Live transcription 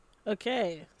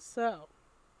Okay, so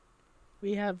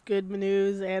we have good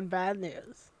news and bad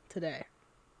news today.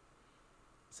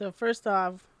 So first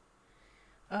off,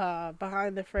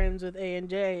 Behind the Frames with A and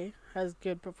J has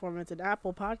good performance in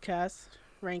Apple Podcasts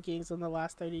rankings in the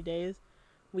last 30 days.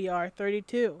 We are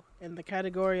 32 in the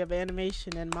category of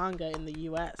animation and manga in the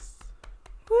U.S.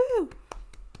 Woo!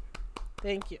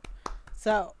 Thank you.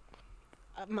 So,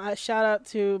 my shout out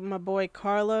to my boy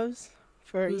Carlos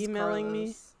for Who's emailing me.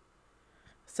 Carlos?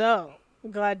 So,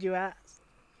 I'm glad you asked.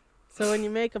 So, when you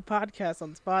make a podcast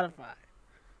on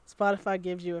Spotify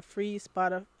gives you a free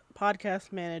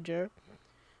podcast manager.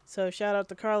 So, shout out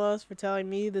to Carlos for telling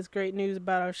me this great news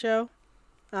about our show.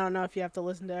 I don't know if you have to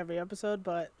listen to every episode,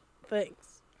 but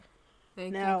thanks.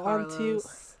 Thank Now, you, on to.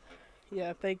 Carlos.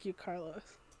 Yeah, thank you, Carlos.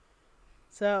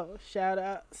 So, shout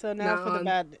out. So, now Now for the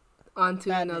bad. on to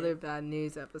Bad another news. bad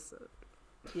news episode.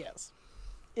 Yes.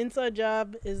 Inside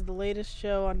Job is the latest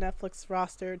show on Netflix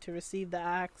roster to receive the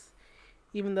axe.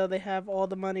 Even though they have all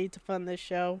the money to fund this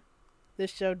show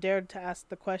dared to ask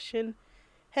the question,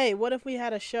 hey, what if we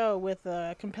had a show with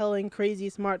a compelling, crazy,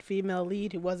 smart female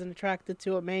lead who wasn't attracted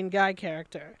to a main guy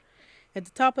character? And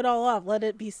to top it all off, let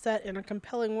it be set in a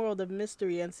compelling world of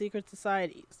mystery and secret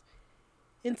societies.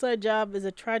 Inside Job is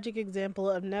a tragic example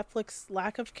of Netflix's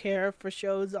lack of care for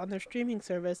shows on their streaming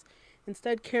service,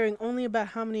 instead caring only about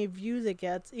how many views it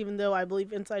gets, even though I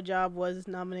believe Inside Job was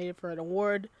nominated for an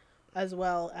award, as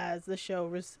well as the show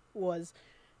was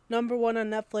number one on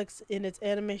Netflix in its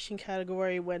animation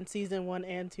category when season 1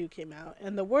 and 2 came out.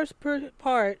 And the worst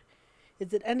part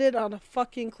is it ended on a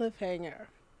fucking cliffhanger.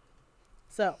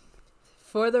 So,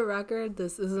 For the record,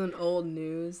 this isn't old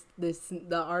news.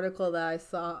 The article that I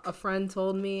saw, a friend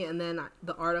told me, and then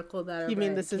the article that I you read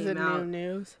mean this came isn't out. new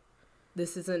news?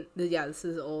 This isn't. Yeah, this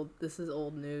is old. This is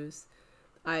old news.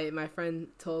 My friend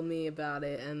told me about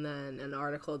it, and then an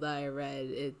article that I read,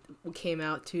 it came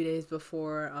out 2 days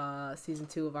before season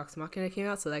 2 of Vox Machina came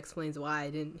out, so that explains why I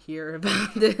didn't hear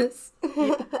about this.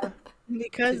 Yeah,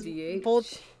 because TBH.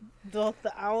 both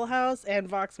the Owl House and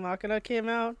Vox Machina came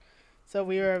out, so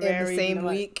we were In the very same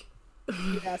week.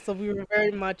 yeah, so we were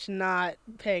very much not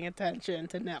paying attention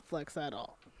to Netflix at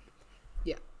all.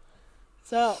 Yeah.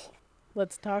 So,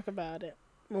 let's talk about it.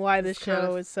 Why this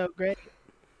show is so great.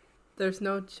 There's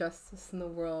no justice in the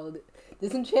world.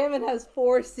 Disenchantment has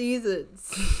 4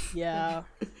 seasons. Yeah,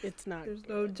 it's not. There's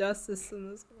no justice in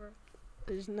this world.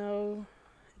 There's no.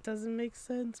 It doesn't make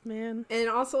sense, man. And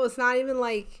also, it's not even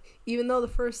like, even though the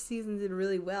first season did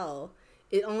really well,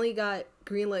 it only got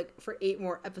greenlit for 8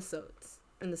 more episodes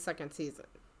in the second season.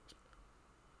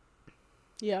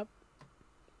 Yep.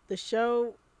 The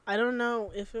show, I don't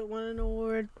know if it won an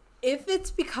award. If it's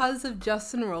because of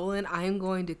Justin Roiland, I'm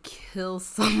going to kill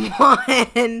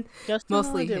someone. Justin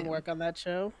Mostly didn't him. work on that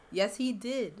show. Yes, he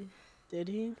did. Did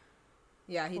he?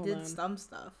 Yeah, he Hold did on. some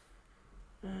stuff.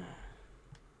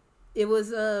 It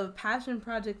was a passion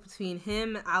project between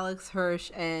him, Alex Hirsch,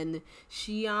 and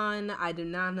Shion. I do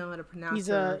not know how to pronounce He's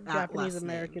her a that Japanese last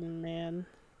American man.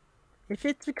 If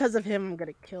it's because of him, I'm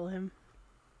gonna kill him.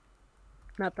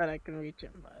 Not that I can reach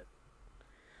him, but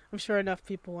I'm sure enough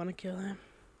people want to kill him.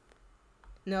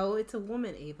 No, it's a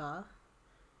woman, Ava.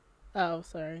 Oh,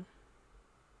 sorry.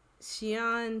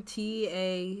 Shion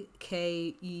Takeuchi.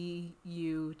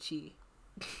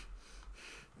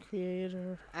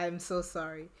 Creator. I'm so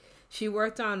sorry. She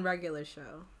worked on regular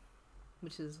show,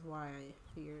 which is why I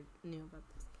knew about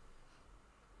this.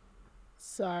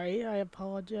 Sorry, I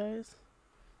apologize.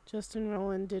 Justin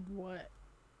Roiland did what?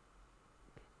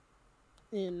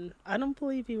 I don't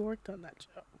believe he worked on that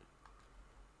show.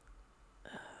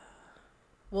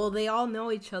 Well, they all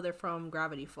know each other from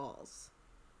Gravity Falls.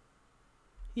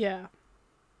 Yeah.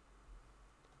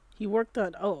 He worked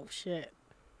on. Oh, shit.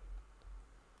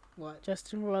 What?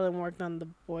 Justin Roiland worked on The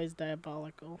Boys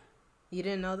Diabolical. You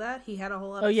didn't know that? He had a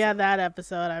whole episode. Oh, yeah, that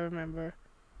episode, I remember.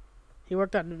 He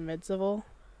worked on Invincible.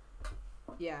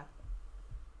 Yeah.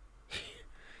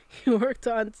 He worked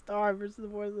on Star vs. the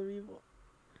Force of Evil.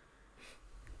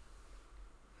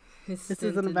 This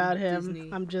isn't about him. Disney.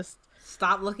 I'm just.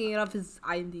 Stop looking it up his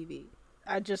IMDb.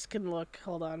 I just can look.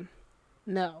 Hold on.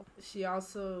 No.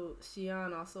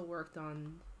 Shion also worked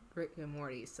on Rick and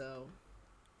Morty, so.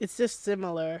 It's just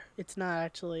similar. It's not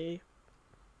actually.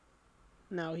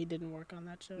 No, he didn't work on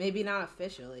that show. Maybe not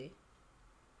officially.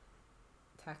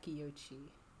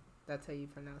 Takeuchi. That's how you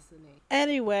pronounce the name.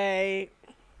 Anyway.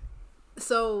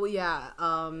 So, yeah.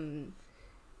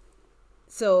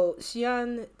 So,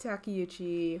 Shion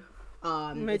Takeuchi.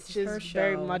 Which is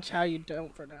very much how you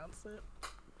don't pronounce it.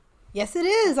 Yes, it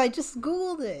is. I just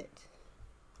Googled it.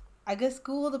 I just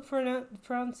Googled the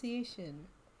pronunciation.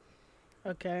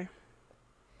 Okay.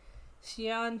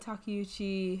 Shion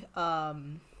Takeuchi,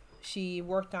 she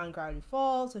worked on Gravity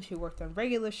Falls, so she worked on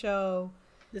Regular Show,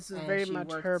 This is and very she much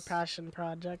worked. her passion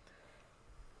project.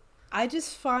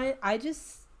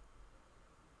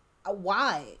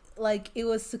 Why? Like, it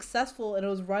was successful and it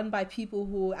was run by people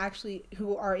who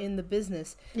are in the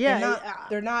business.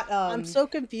 They're not I'm so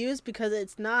confused because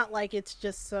it's not like it's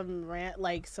just some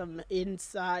some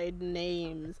inside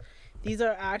names. These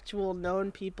are actual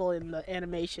known people in the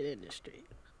animation industry.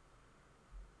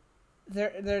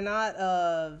 they're not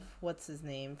what's his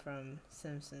name from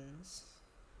Simpsons.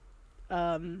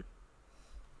 Um,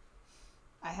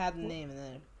 I had the name and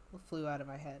then it flew out of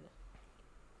my head.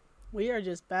 we are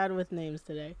just bad with names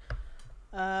today.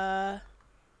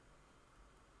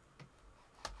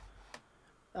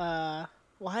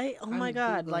 Why? Oh my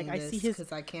God! Like Googling I this see his,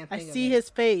 'cause I can't I think of see it. his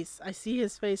face. I see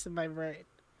his face in my brain.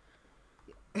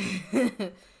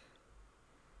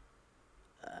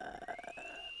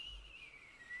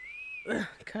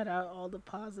 Cut out all the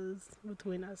pauses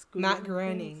between us. Matt Googling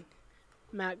Groening. things.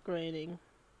 Matt Groening.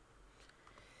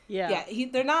 Yeah. Yeah,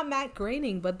 they're not Matt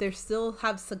Groening, but they still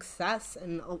have success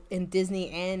in Disney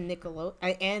and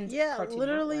Nickelodeon and Yeah, Cartoon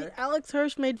literally, Network. Alex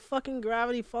Hirsch made fucking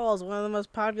Gravity Falls, one of the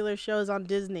most popular shows on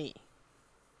Disney.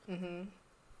 Mm-hmm.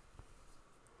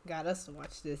 Got us to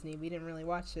watch Disney. We didn't really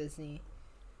watch Disney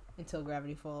until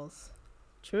Gravity Falls.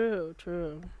 True,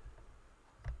 true.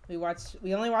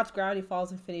 We only watched Gravity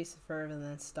Falls and Phineas and Ferb and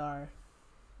then Star.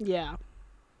 Yeah.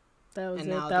 That was And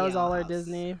it. now That the was all Owl our House.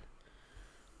 Disney.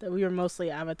 That we were mostly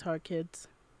Avatar kids.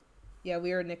 Yeah,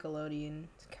 we were Nickelodeon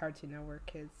Cartoon Network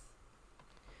kids.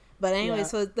 But anyway, Yeah.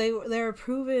 so they were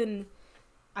proven.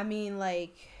 I mean,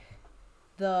 like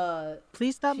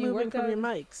Please stop she moving worked from your on-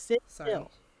 mic. Sit Sorry,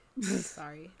 still.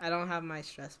 sorry. I don't have my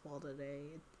stress ball today.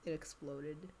 It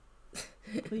exploded.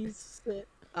 Please sit.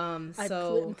 I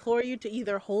So, implore you to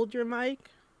either hold your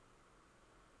mic.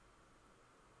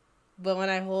 but when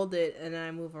I hold it and then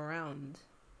I move around,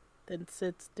 Then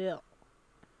sit still.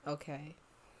 okay.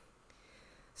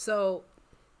 So,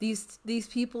 these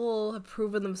people have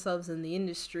proven themselves in the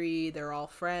industry. They're all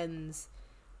friends.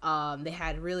 They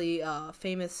had really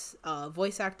famous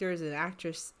voice actors and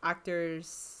actors.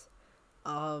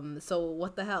 So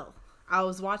what the hell? I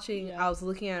was looking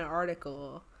at an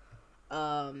article.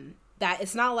 That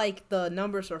it's not like the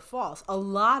numbers are false. A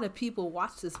lot of people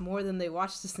watch this more than they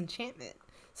watch Disenchantment.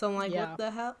 So I'm like, what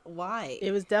the hell? Why?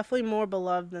 It was definitely more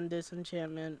beloved than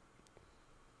Disenchantment.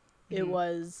 It Mhm.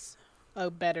 was a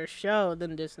better show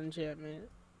than Disenchantment.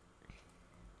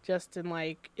 Just in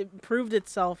it proved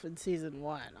itself in season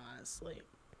 1, honestly.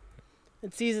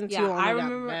 And season 2 only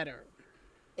got better.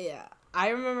 Yeah, I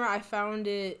remember I found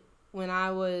it when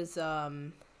it was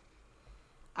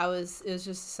just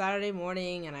a Saturday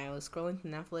morning and I was scrolling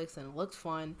through Netflix and it looked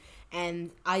fun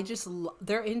and I just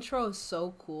their intro is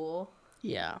so cool.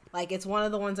 Yeah. Like, it's one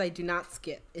of the ones I do not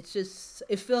skip. It's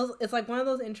like one of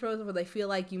those intros where they feel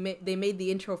like they made the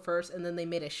intro first and then they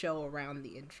made a show around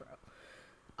the intro.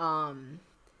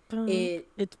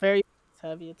 It's very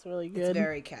heavy. It's really good. It's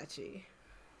very catchy.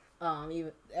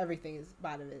 Even everything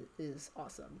about it is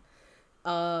awesome.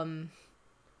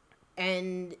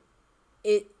 And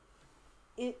it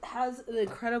has an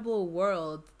incredible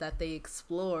world that they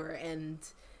explore and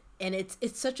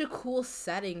it's such a cool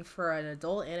setting for an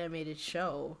adult animated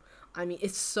show. I mean,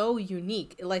 it's so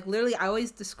unique. Like, literally, I always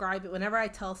describe it whenever I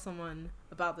tell someone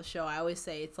about the show. I always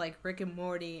say it's like Rick and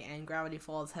Morty and Gravity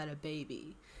Falls had a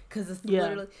baby, because it's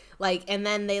literally and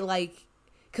then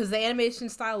because the animation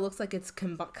style looks like it's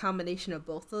combination of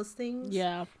both those things.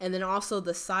 Yeah. And then also the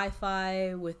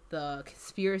sci-fi with the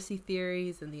conspiracy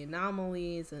theories and the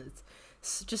anomalies, and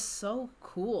it's just so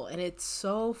cool and it's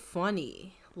so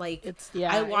funny. Like,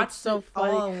 I watched it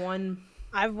all in one.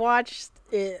 I've watched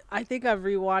it. I think I've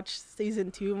rewatched season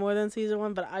 2 more than season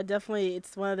 1, but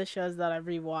it's one of the shows that I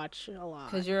rewatch a lot.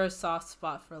 Because you're a soft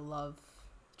spot for love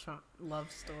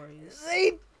stories.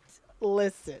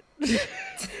 Listen,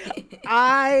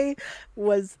 I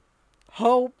was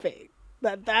hoping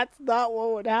that that's not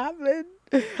what would happen.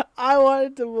 I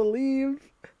wanted to believe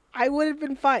I would have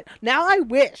been fine. Now I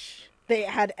wish they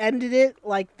had ended it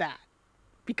like that,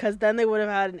 because then they would have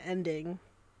had an ending,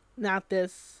 not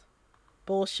this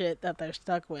bullshit that they're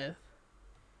stuck with.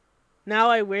 Now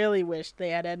I really wish they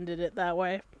had ended it that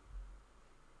way.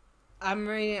 I'm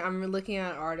looking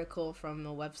at an article from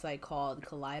a website called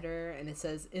Collider, and it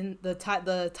says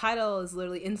the title is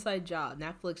literally Inside Job.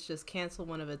 Netflix just canceled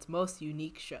one of its most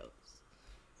unique shows.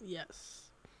 Yes.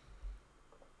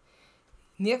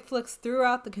 Netflix threw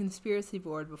out the conspiracy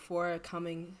board before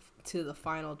coming to the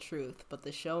final truth, but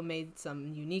the show made some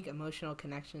unique emotional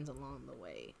connections along the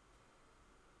way.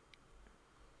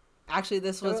 Actually,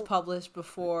 this was The- published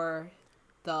before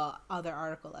the other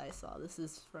article that I saw. This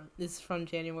is from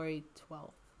January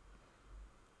 12th.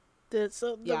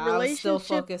 so the Yeah, I was still relationship.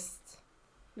 focused.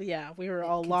 Yeah, we were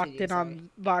all locked Continue, in sorry. on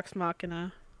Vox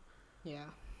Machina. Yeah.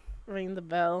 Ring the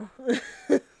bell.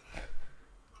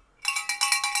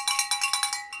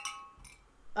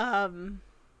 um,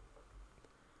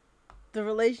 the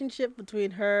relationship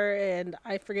between her and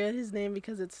I forget his name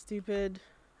because it's stupid.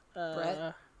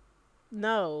 Brett?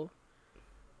 No,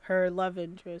 her love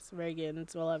interest,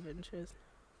 Reagan's love interest.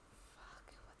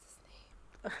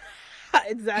 Fuck, what's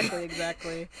his name?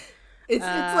 Exactly. It's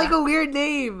like a weird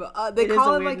name. They it is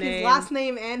call a him weird like his name. last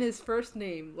name and his first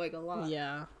name like a lot.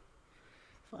 Yeah.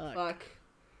 Fuck.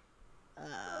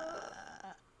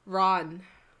 Ron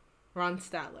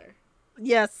Statler.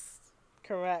 Yes,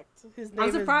 correct. His name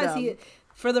I'm surprised is dumb.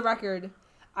 for the record,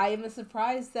 I am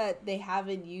surprised that they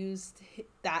haven't used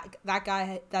that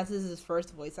guy. That's his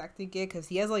first voice acting gig because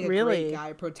he has like a Really? great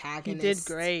guy protagonist. He did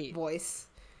great. Voice.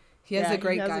 He has a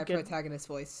great he has guy a good... protagonist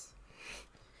voice.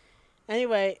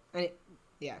 Anyway,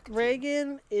 yeah. Continue.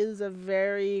 Reagan is a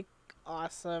very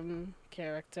awesome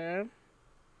character.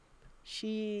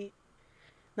 She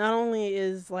not only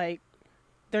is like,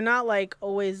 they're not like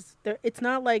always. It's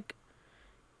not like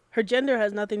her gender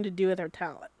has nothing to do with her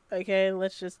talent. Okay,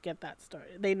 let's just get that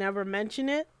started. They never mention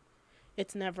it.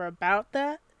 It's never about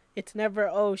that. It's never,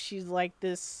 oh, she's like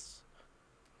this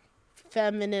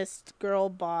feminist girl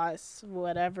boss,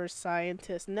 whatever,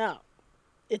 scientist. No.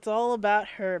 It's all about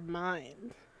her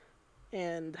mind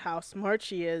and how smart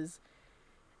she is.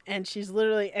 And she's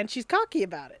cocky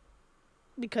about it.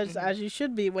 Because as you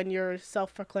should be when you're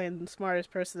self-proclaimed the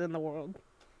smartest person in the world.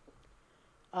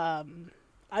 I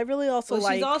really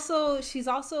also she's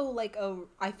also like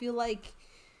I feel like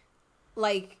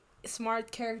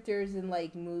smart characters in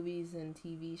like movies and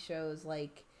TV shows,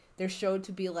 like they're showed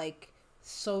to be like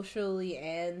socially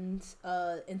and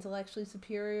intellectually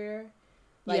superior.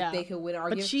 Like they could win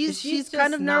arguments. But she's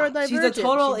kind of neurodivergent. She's a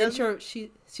total introvert.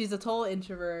 She's a total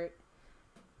introvert.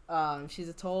 She's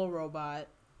a total robot.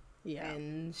 Yeah.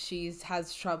 And she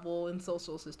has trouble in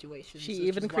social situations. She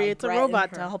even creates a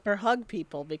robot to help her hug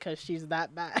people because she's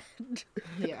that bad.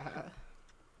 Yeah.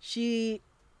 She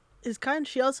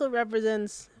also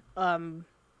represents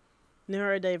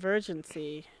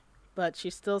neurodivergency, but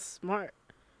she's still smart.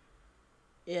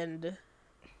 And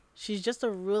she's just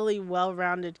a really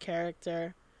well-rounded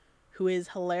character who is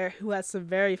hilarious, who has some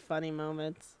very funny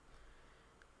moments.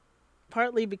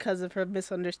 Partly because of her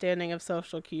misunderstanding of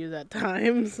social cues at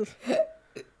times.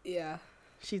 Yeah.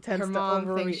 She tends her to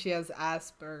mom thinks she has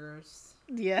Asperger's.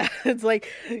 Yeah, it's like,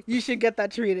 you should get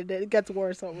that treated. It gets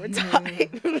worse over time.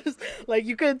 Like,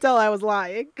 you couldn't tell I was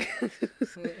lying.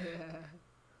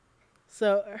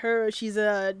 So she's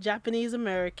a Japanese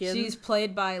American. She's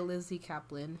played by Lizzie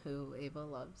Kaplan, who Ava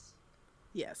loves.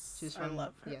 Yes, I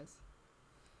love her. Yes.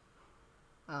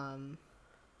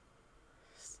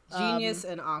 Genius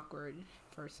and awkward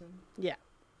person. Yeah.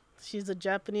 She's a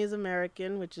Japanese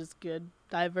American, which is good.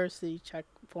 Diversity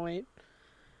checkpoint.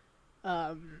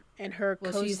 And her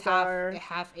co-star... she's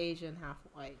half Asian, half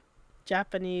white.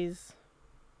 Japanese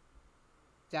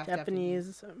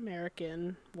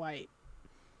American, white.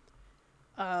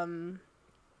 Her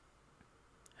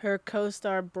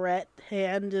co-star Brett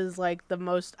Hand is like the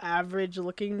most average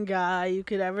looking guy you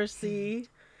could ever see.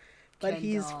 But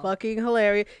he's fucking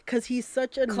hilarious because he's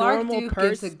such a normal person.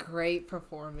 Gives a great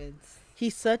performance.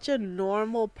 He's such a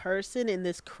normal person in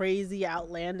this crazy,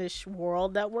 outlandish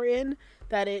world that we're in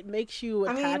that it makes you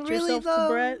attach yourself to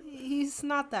Brett. He's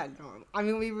not that normal. I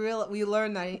mean, we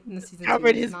learned that in the season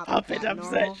Covered 2. His puppet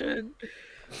obsession.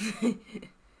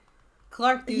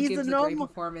 Clark Duke gives a great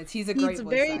performance. He's a great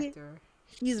voice actor.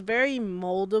 He's very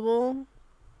moldable.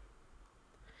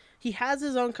 He has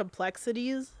his own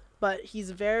complexities. But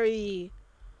it's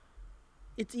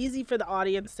easy for the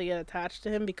audience to get attached to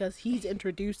him because he's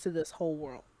introduced to this whole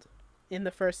world in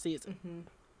the first season. Mm-hmm.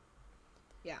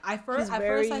 Yeah, at first I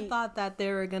thought that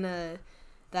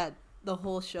that the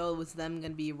whole show was them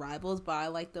gonna be rivals, but I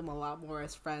like them a lot more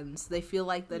as friends. They feel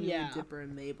like the new Dipper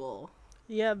and Mabel.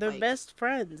 Yeah, they're best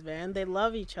friends, man. They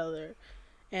love each other.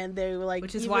 And they were like,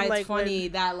 which is why it's funny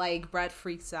that like Brett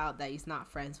freaks out that he's not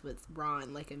friends with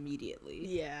Ron like immediately.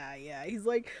 Yeah, he's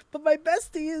like, but my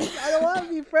bestie I don't want to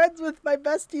be friends with my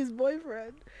bestie's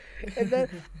boyfriend. And then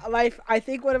I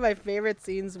think one of my favorite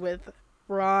scenes with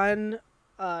Ron,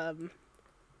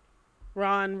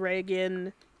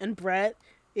 Reagan, and Brett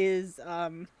is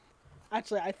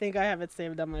actually I think I have it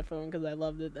saved on my phone because I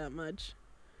loved it that much.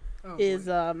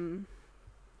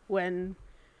 When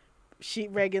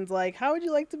Reagan's like, how would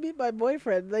you like to meet my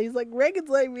boyfriend? And he's like, Reagan's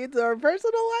letting me into her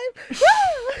personal life.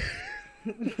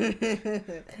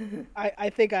 I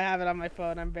think I have it on my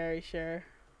phone. I'm very sure.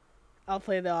 I'll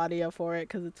play the audio for it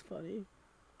because it's funny.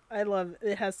 I love it.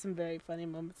 It has some very funny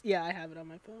moments. Yeah, I have it on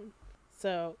my phone.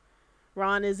 So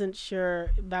Ron isn't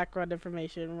sure, background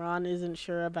information, Ron isn't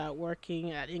sure about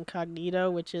working at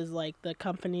Incognito, which is like the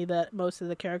company that most of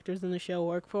the characters in the show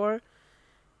work for.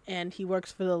 And he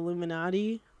works for the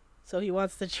Illuminati. So he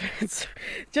wants to transfer.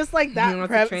 Just like that,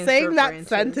 saying that branches.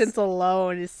 Sentence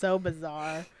alone is so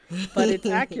bizarre. But it's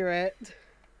accurate.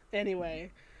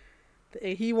 Anyway,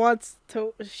 she wants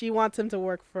him to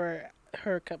work for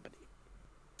her company.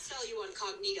 Sell you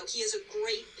Incognito. He is a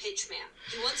great pitch man.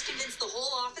 He once convinced the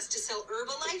whole office to sell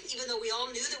Herbalife, even though we all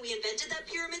knew that we invented that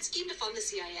pyramid scheme to fund the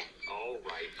CIA. All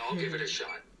right, I'll give it a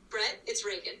shot. Brett, it's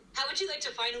Reagan. How would you like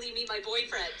to finally meet my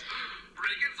boyfriend?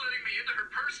 Reagan's letting me into her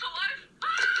personal life?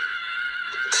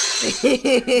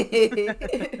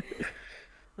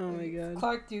 Oh my god.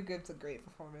 Clark Duke gives a great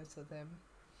performance with him.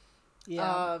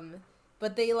 Yeah.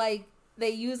 But they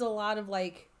use a lot of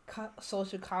like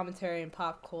social commentary and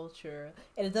pop culture,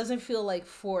 and it doesn't feel like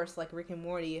forced like Rick and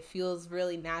Morty. It feels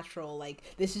really natural. Like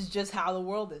this is just how the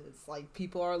world is. Like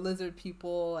people are lizard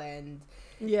people, and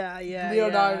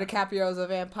Leonardo DiCaprio's a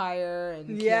vampire, and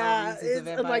Keanu Reeves is a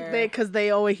vampire.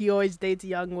 Like he always dates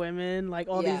young women. Like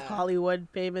all these Hollywood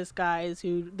famous guys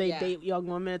who date young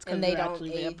women. It's because they're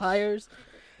actually vampires.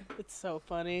 It's so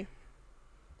funny.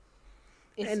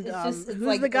 Who's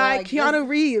like, the guy? Like Keanu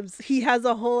Reeves. He has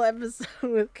a whole episode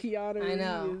with Keanu Reeves. I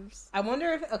know. I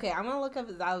wonder if... Okay, I'm going to look up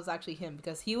if that was actually him,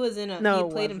 because he was in he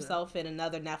played himself in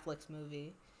another Netflix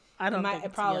movie. I don't think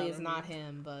it probably is not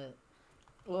him, but...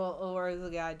 Well, or is the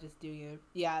guy just doing it?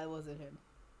 Yeah, it wasn't him.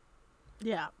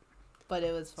 Yeah. But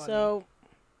it was funny. So...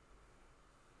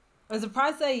 I'm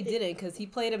surprised that he didn't, because he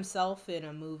played himself in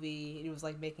a movie, and he was,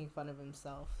 like, making fun of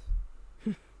himself.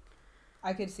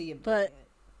 I could see him doing it.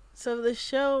 So the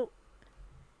show,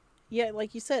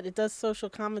 like you said, it does social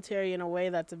commentary in a way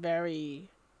that's very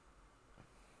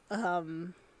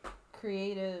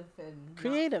creative and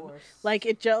creative. Not forced.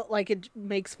 Like it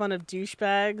makes fun of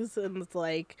douchebags, and it's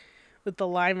like with the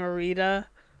Lime-A-Rita,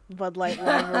 Bud Light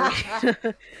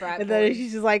Lime-A-Rita. And then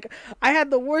she's just like, I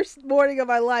had the worst morning of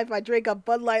my life. I drank a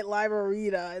Bud Light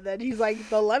Lime-A-Rita. And then he's like,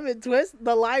 the lemon twist,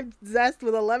 the lime zest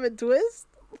with a lemon twist.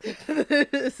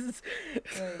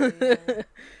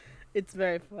 It's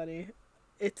very funny.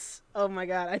 It's, oh my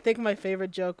god, I think my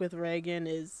favorite joke with Reagan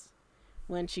is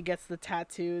when she gets the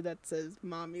tattoo that says,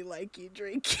 Mommy like you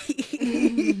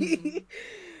drinky.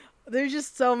 There's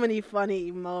just so many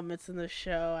funny moments in the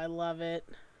show. I love it.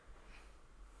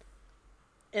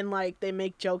 And like they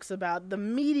make jokes about the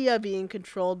media being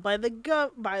controlled by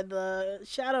the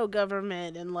shadow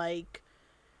government, and like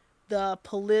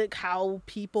how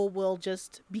people will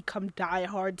just become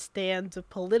diehard stands of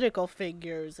political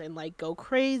figures and like go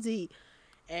crazy,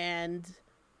 and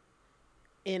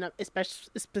especially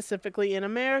specifically in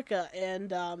America,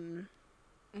 and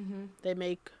they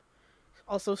make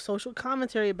also social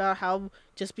commentary about how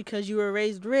just because you were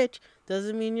raised rich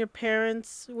doesn't mean your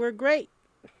parents were great.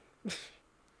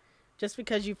 Just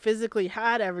because you physically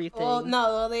had everything. Well,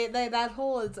 no, that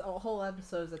whole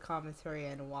episode is a commentary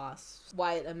on WASP,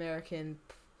 white American,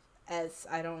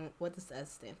 what does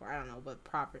S stand for? I don't know, but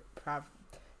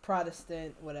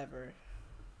Protestant, whatever.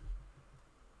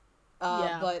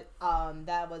 But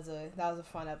that was a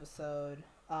fun episode.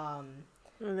 And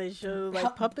they show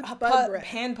like puppets by breath.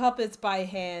 Hand puppets by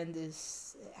hand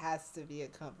has to be a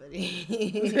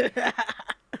company.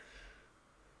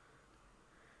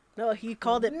 No, he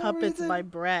called it Puppets by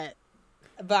Brett.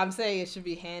 But I'm saying it should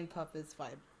be Hand Puppets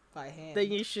by hand.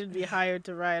 Then you should be hired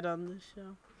to write on the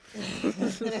show.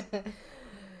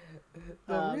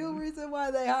 The real reason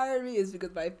why they hired me is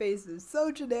because my face is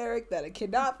so generic that it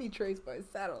cannot be traced by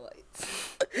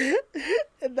satellites.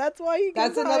 And that's why you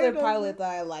That's another pilot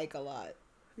that I like a lot.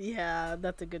 Yeah,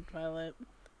 that's a good pilot.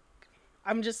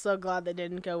 I'm just so glad they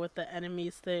didn't go with the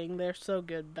enemies thing. They're so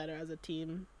good, better as a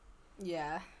team.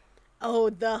 Yeah.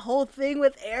 Oh, the whole thing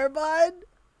with Air Bud?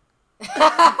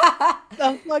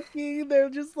 They're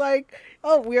just like,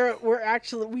 oh,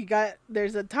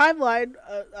 there's a timeline,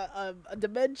 a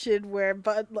dimension where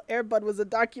Air Bud was a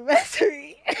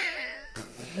documentary.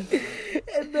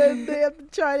 And then they have to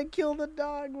try to kill the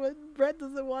dog, but Brett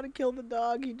doesn't want to kill the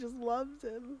dog. He just loves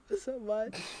him so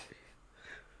much.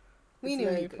 We knew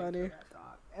he could kill that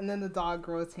dog. And then the dog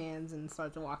grows hands and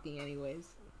starts walking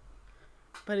anyways.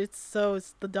 But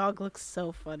the dog looks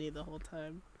so funny the whole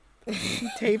time. He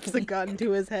tapes a gun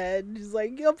to his head. He's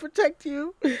like, he'll protect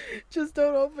you. Just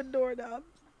don't open doorknobs.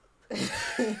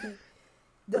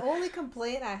 The only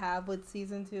complaint I have with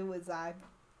season 2 is I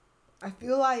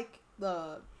feel like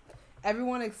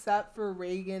everyone except for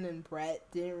Reagan and Brett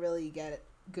didn't really get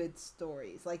good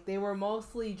stories. Like, they were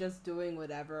mostly just doing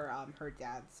whatever her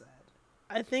dad said.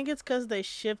 I think it's because they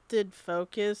shifted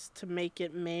focus to make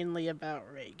it mainly about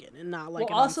Reagan and not like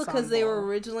well, an also because they were ensemble.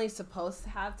 originally supposed to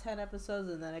have 10 episodes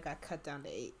and then it got cut down to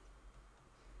 8.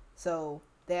 So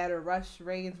they had to rush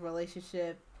Reagan's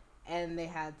relationship and they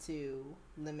had to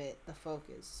limit the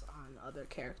focus on other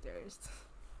characters.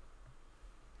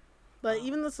 But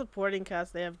even the supporting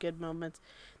cast, they have good moments.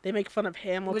 They make fun of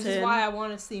Hamilton. Which is why I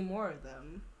want to see more of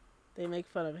them. They make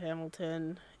fun of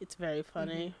Hamilton. It's very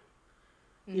funny.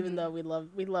 Mm-hmm. Even though we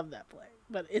love that play.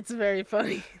 But it's very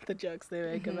funny, the jokes they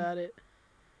make about it.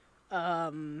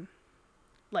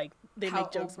 Like, they how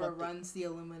make jokes Oprah about runs the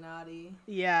Illuminati.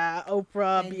 Yeah,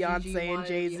 Oprah, And Beyonce, Gigi and wanted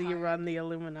to be Jay-Z hired. run the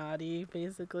Illuminati,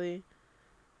 basically.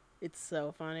 It's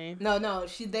so funny. No,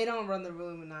 they don't run the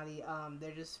Illuminati.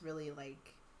 They're just really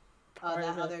like Part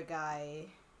that of it. other guy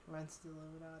runs the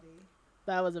Illuminati.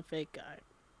 That was a fake guy.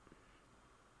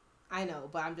 I know,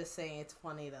 but I'm just saying it's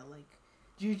funny that like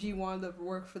Gigi wanted to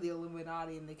work for the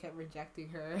Illuminati and they kept rejecting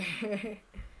her.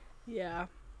 Yeah.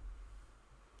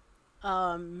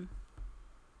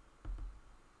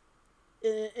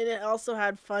 It also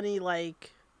had funny,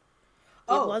 like,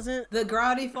 it wasn't... the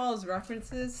Gravity Falls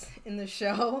references in the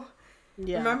show.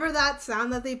 Yeah. Remember that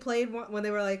sound that they played when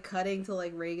they were like cutting to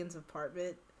like Reagan's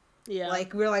apartment? Yeah.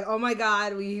 Like we were like, oh my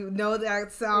god, we know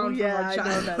that sound from our I know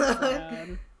childhood. that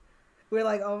sound. We're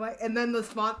like, oh my, and then the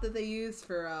font that they used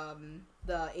for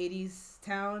the 80s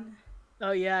town.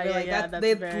 Oh, yeah, We're yeah, like, yeah. that's That's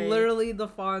they literally the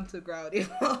font of Gravity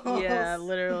Falls. Yeah,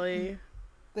 literally.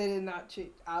 They did not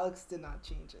change. Alex did not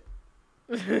change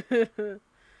it.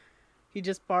 He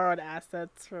just borrowed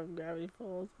assets from Gravity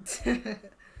Falls.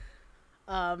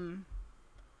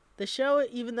 The show,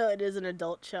 even though it is an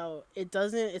adult show,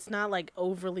 it's not like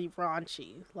overly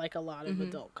raunchy like a lot of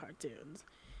adult cartoons.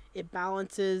 It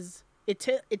balances,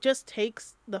 it just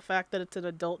takes the fact that it's an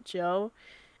adult show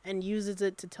and uses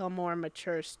it to tell more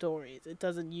mature stories. It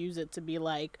doesn't use it to be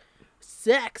like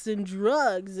sex and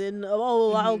drugs and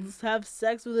I'll have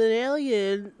sex with an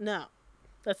alien. No.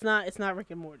 It's not Rick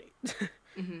and Morty.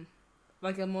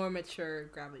 Like a more mature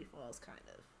Gravity Falls kind of.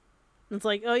 It's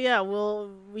like, oh yeah,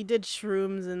 well, we did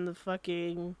shrooms in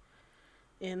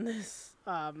this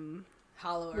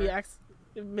Hollow Earth.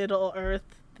 Middle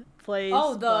Earth place.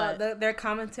 Oh, but... their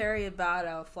commentary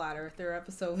about Flat Earther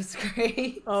episode was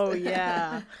great. Oh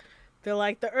yeah. They're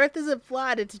like, the Earth isn't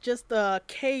flat; it's just a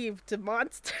cave to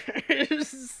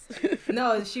monsters.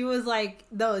 She was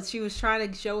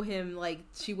trying to show him like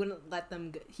she wouldn't let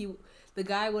them. The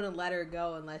guy wouldn't let her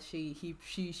go unless she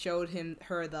showed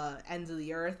her the ends of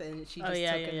the earth, and she just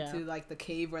took him to like the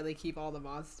cave where they keep all the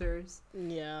monsters.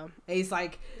 Yeah. And he's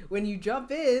like, when you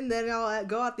jump in, then I'll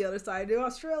go out the other side to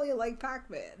Australia like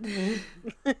Pac-Man.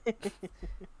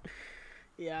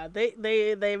 Yeah,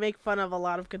 they make fun of a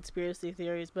lot of conspiracy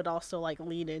theories, but also like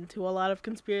lean into a lot of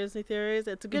conspiracy theories.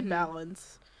 It's a good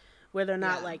balance where they're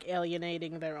not like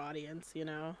alienating their audience, you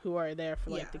know, who are there for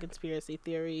like the conspiracy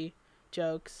theory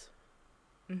jokes.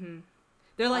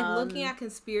 They're like looking at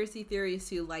conspiracy theories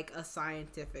through like a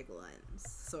scientific lens,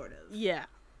 sort of. Yeah.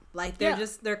 Like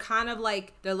they're kind of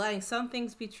like they're letting some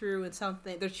things be true and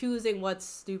they're choosing what's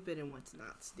stupid and what's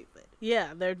not stupid. Yeah,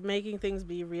 they're making things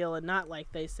be real and not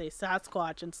like they say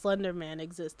Sasquatch and Slender Man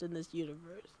exist in this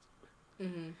universe.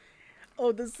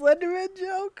 Oh, the Slender Man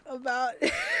joke about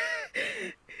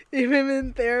him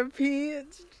in therapy.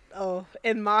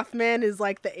 And Mothman is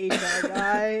like the HR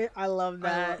guy. I love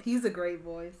that. He's a great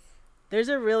voice. There's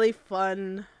a really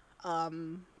fun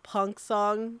punk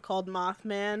song called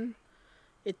Mothman.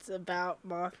 It's about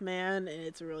Mothman, and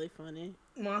it's really funny.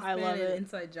 Mothman I love it.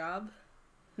 Inside Job?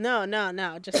 No,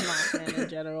 just Mothman in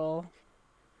general.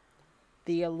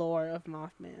 The allure of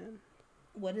Mothman.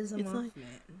 What is a It's Mothman? like,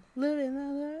 living the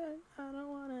life, I don't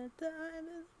want to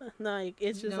die. No,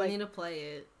 it's just you like... need to play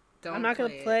it. I'm not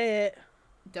going to play it.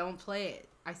 Don't play it.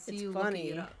 I see It's you funny.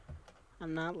 looking it up.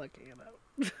 I'm not looking it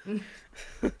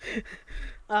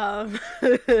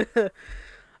up.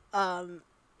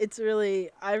 It's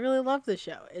really, I really love the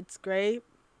show. It's great.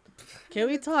 Can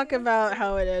we talk about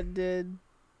how it ended?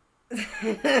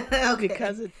 Okay.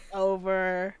 Because it's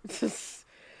over.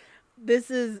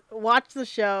 Watch the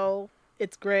show.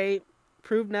 It's great.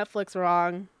 Prove Netflix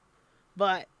wrong.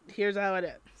 But here's how it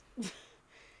ends.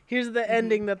 Here's the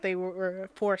ending that they were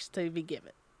forced to be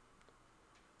given.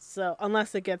 So,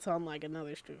 unless it gets on like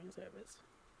another streaming service.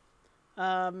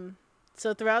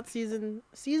 So throughout season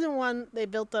 1, they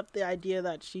built up the idea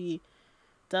that she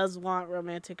does want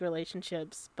romantic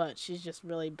relationships, but she's just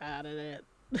really bad at it.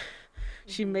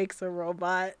 She makes a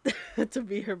robot to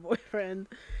be her boyfriend.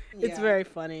 It's very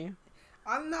funny.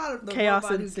 I'm not the Chaos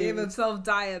robot ensues. who gave himself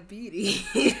diabetes.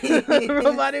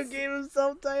 Robot who gave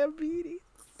himself diabetes.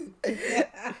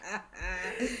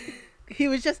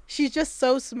 She's just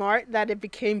so smart that it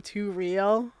became too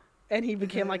real, and he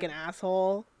became like an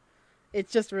asshole.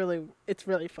 It's really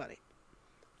funny.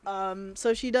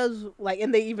 So she does, like,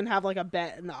 and they even have like a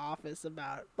bet in the office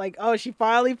about, like, oh, she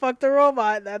finally fucked a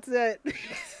robot. That's it.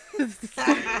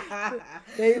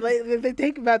 They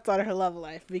take bets on her love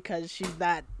life because she's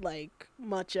that, like,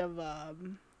 much of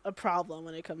a problem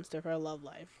when it comes to her love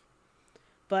life.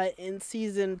 But in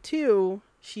season 2,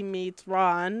 she meets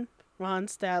Ron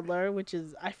Stadler, which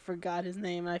is, I forgot his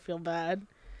name and I feel bad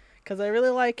because I really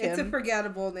like him. It's a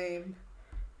forgettable name.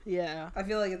 Yeah. I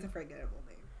feel like it's a forgettable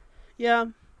name. Yeah.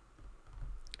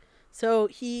 So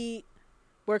he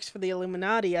works for the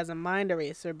Illuminati as a mind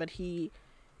eraser, but he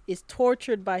is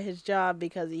tortured by his job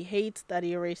because he hates that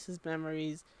he erases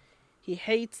memories. He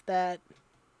hates that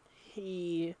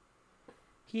he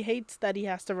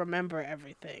has to remember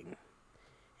everything.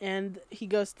 And he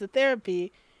goes to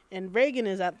therapy, and Reagan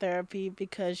is at therapy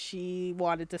because she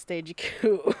wanted to stage a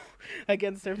coup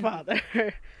against her father.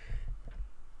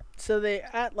 So they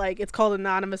at, like, it's called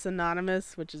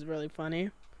Anonymous, which is really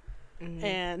funny.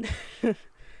 And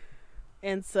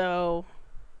and so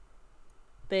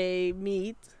they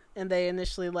meet, and they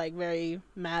initially, like, very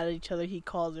mad at each other. He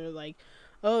calls her like,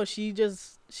 oh, she's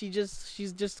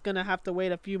just gonna have to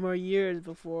wait a few more years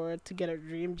to get her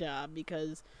dream job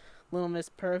because Little Miss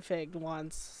Perfect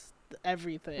wants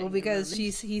everything. Well, because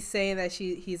he's saying that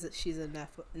she's a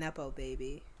nepo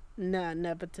baby. Nah,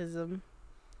 nepotism.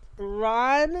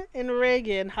 Ron and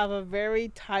Reagan have a very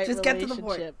tight Just relationship. get to the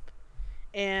point.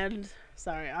 And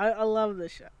sorry, I love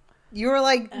this show. You were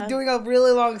like doing a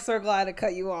really long circle. I had to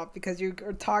cut you off because you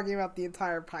were talking about the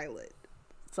entire pilot.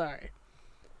 Sorry.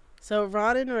 So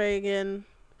Ron and Reagan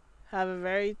have a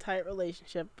very tight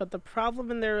relationship, but the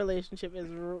problem in their relationship is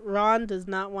Ron does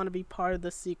not want to be part of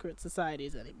the secret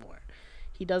societies anymore.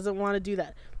 He doesn't want to do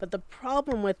that. But the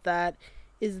problem with that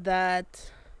is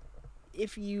that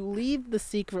if you leave the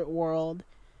secret world,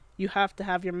 you have to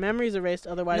have your memories erased,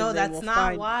 otherwise no, they that's will not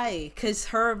find why. Because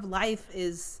her life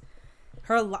is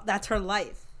that's her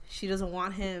life. She doesn't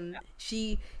want him.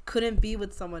 She couldn't be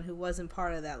with someone who wasn't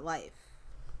part of that life.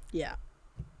 Yeah.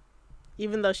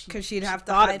 Even though because she'd have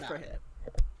to hide for him.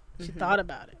 She thought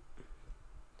about it.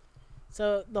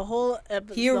 So the whole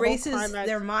he erases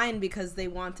their mind because they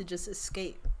want to just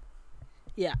escape.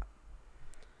 Yeah.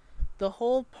 The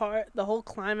whole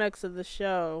climax of the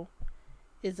show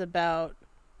is about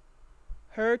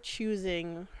her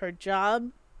choosing her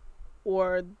job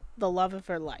or the love of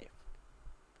her life.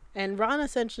 And Ron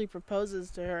essentially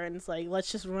proposes to her, and it's like,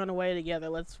 let's just run away together.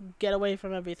 Let's get away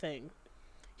from everything.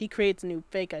 He creates new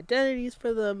fake identities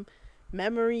for them,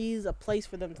 memories, a place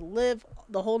for them to live,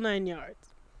 the whole 9 yards.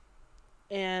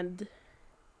 And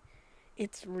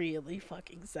it's really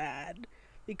fucking sad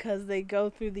because they go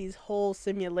through these whole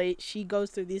she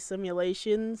goes through these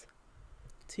simulations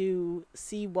to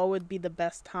see what would be the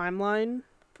best timeline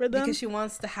for them. Because she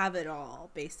wants to have it all,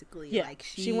 basically. Yeah, like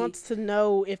she wants to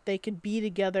know if they could be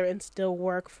together and still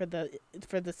work for the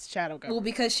shadow government. Well,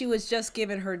 because she was just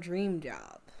given her dream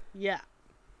job. Yeah.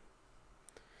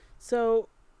 So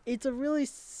it's a really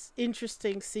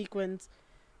interesting sequence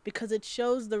because it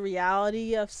shows the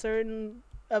reality of certain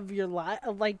of your life.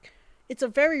 Like, it's a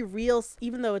very real,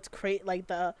 even though it's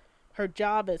her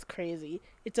job is crazy.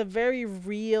 It's a very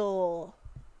real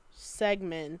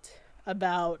segment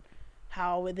about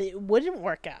how it wouldn't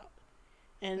work out,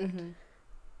 and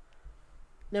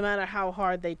no matter how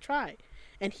hard they try.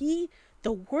 And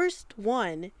the worst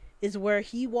one is where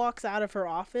he walks out of her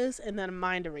office and then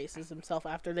mind erases himself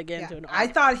after they get into an argument.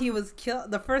 I thought he was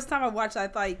killed. The first time I watched it, I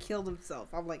thought he killed himself.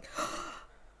 I'm like,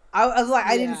 I was like,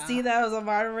 I didn't see that as a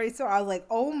mind eraser. I was like,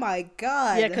 oh my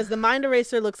god. Yeah, because the mind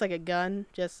eraser looks like a gun,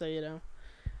 just so you know.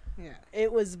 Yeah.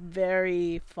 It was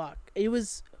very It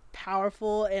was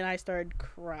powerful, and I started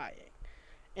crying.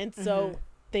 And so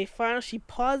she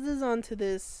pauses onto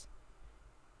this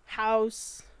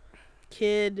house,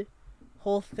 kid,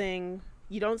 whole thing.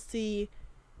 You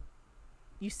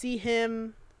see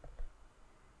him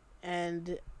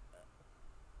and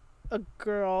a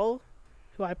girl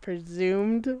who I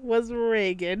presumed was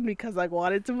Reagan because I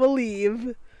wanted to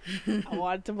believe.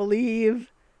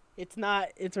 It's not.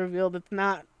 It's revealed it's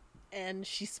not. And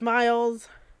she smiles,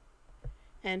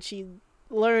 and she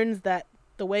learns that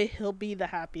the way he'll be the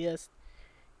happiest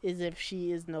is if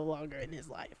she is no longer in his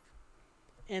life.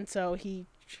 And so he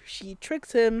she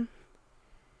tricks him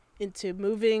into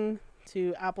moving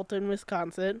to Appleton,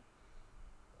 Wisconsin,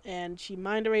 and she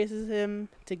mind erases him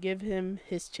to give him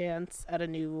his chance at a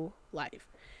new life.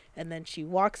 And then she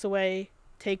walks away,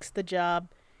 takes the job,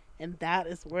 and that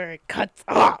is where it cuts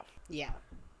off. Yeah.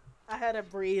 I had to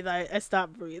breathe. I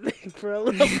stopped breathing for a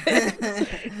little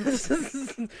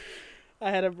bit. I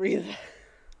had to breathe.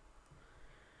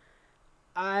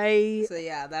 So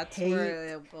yeah, that's where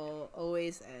it will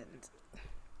always end.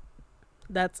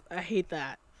 I hate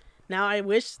that. Now I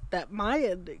wish that my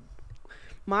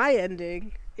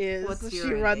ending is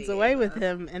she runs away with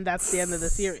him, and that's the end of the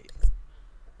series.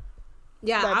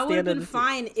 Yeah, That's I would have the end been of the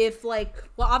fine if, like,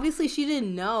 well, obviously she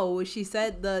didn't know. She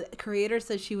said, the creator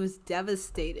said she was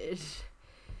devastated.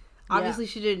 Obviously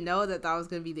she didn't know that was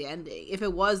going to be the ending. If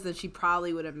it was, then she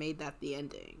probably would have made that the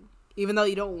ending. Even though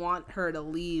you don't want her to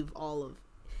leave all of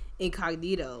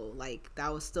incognito, like,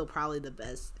 that was still probably the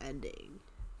best ending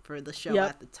for the show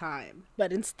at the time.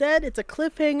 But instead, it's a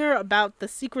cliffhanger about the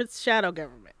secret shadow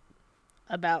government.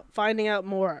 About finding out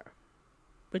more.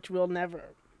 Which we'll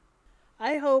never.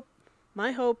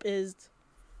 My hope is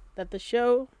that the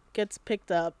show gets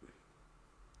picked up.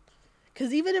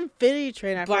 Because even Infinity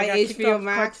Train, by HBO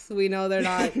Max, we know they're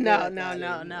not.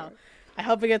 No. I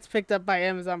hope it gets picked up by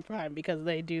Amazon Prime because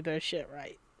they do their shit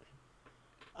right.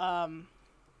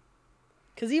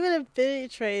 Because even Infinity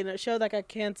Train, a show that got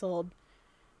canceled,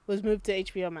 was moved to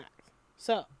HBO Max.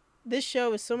 So this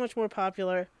show is so much more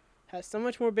popular, has so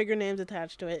much more bigger names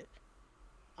attached to it.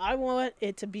 I want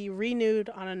it to be renewed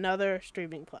on another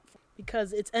streaming platform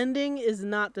because its ending is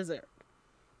not deserved.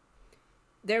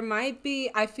 There might be,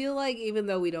 I feel like, even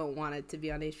though we don't want it to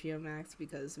be on HBO Max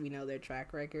because we know their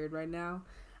track record right now,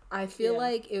 I feel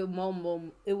like it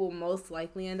will most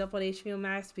likely end up on HBO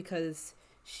Max because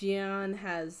Shion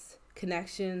has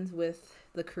connections with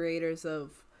the creator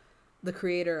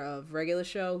of Regular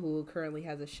Show, who currently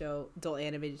has a adult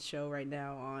animated show right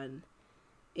now on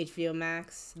HBO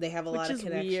Max. They have a lot of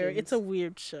connections. Weird. It's a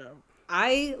weird show.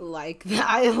 I like that.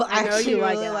 I know you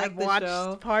like it. I've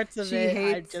watched parts of it.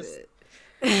 Hates it.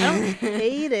 I don't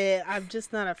hate it. I'm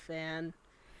just not a fan.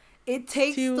 It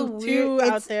takes too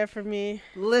out there for me.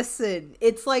 Listen,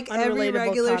 it's like every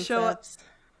regular concepts. show.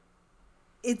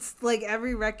 It's like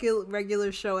every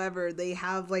regular show ever. They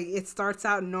have, like, it starts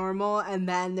out normal, and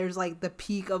then there's, like, the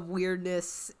peak of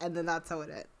weirdness, and then that's how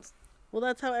it ends. Well,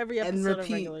 that's how every episode of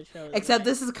regular show is. Except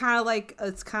this is kind of like,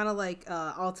 it's kind of like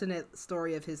alternate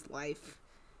story of his life.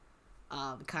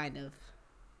 Kind of.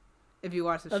 If you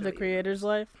watch the show. Of the creator's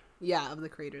life? Yeah, of the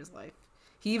creator's life.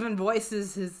 He even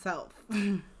voices himself.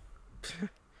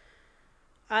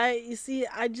 I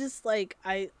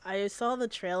saw the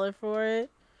trailer for it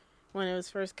when it was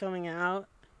first coming out,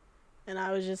 and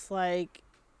I was just like,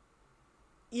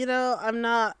 I'm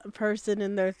not a person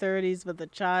in their 30s with a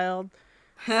child,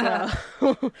 so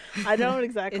I don't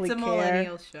exactly care. It's a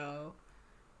millennial show.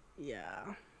 Yeah.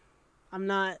 I'm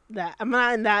not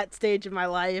in that stage of my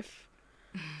life,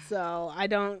 so I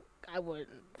don't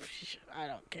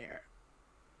care.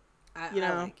 I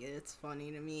like it. It's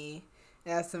funny to me. It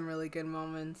has some really good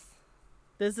moments.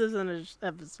 This isn't an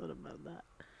episode about that.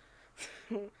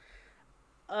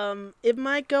 It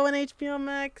might go on HBO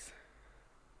Max.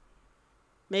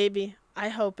 Maybe. I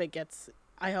hope it gets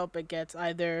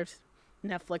either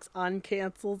Netflix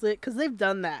uncancels it, because they've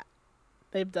done that.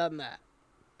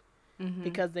 Mm-hmm.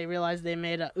 Because they realized they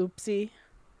made a oopsie.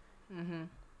 Mm-hmm.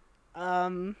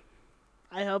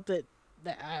 I hope it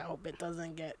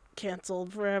doesn't get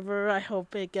canceled forever. I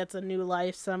hope it gets a new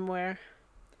life somewhere.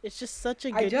 It's just such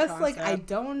a good concept. I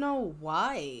don't know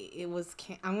why it was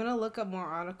I'm going to look up more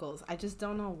articles. I just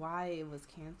don't know why it was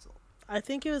canceled. I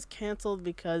think it was canceled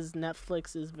because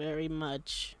Netflix is very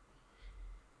much...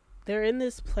 They're in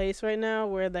this place right now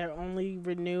where they're only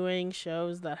renewing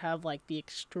shows that have, like, the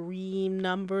extreme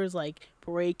numbers, like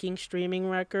breaking streaming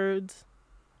records.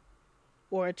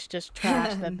 Or it's just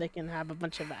trash that they can have a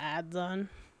bunch of ads on.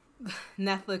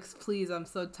 Netflix, please, I'm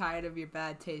so tired of your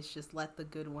bad taste. Just let the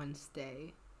good ones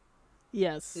stay.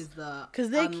 Yes. Because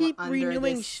they keep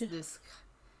renewing the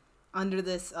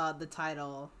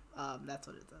title. That's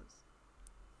what it does.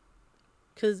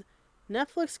 Because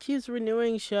Netflix keeps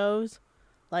renewing shows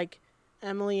like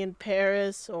Emily in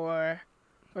Paris or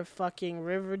fucking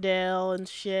Riverdale and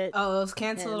shit. Oh, it was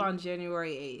canceled on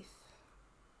January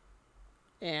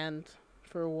 8th. And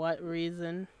for what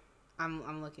reason?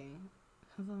 I'm looking.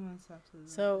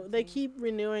 So they keep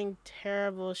renewing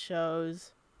terrible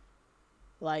shows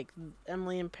like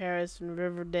Emily in Paris and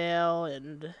Riverdale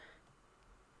and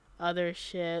other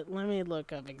shit. Let me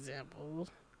look up examples.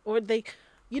 Or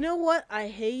you know what I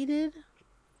hated?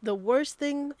 the worst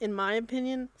thing, in my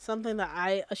opinion, something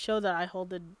that a show that I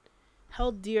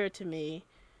held dear to me,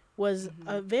 was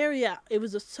it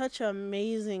was such an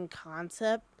amazing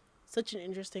concept, such an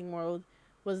interesting world,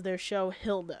 was their show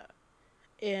Hilda.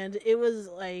 And it was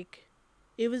like,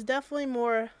 it was definitely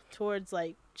more towards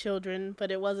like children,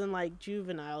 but it wasn't like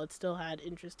juvenile. It still had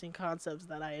interesting concepts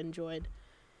that I enjoyed.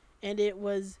 And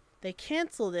they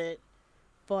canceled it,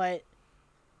 but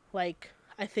like,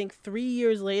 I think 3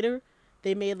 years later,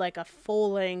 they made like a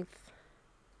full length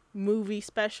movie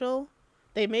special.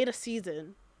 They made a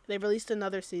season. They released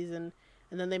another season,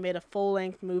 and then they made a full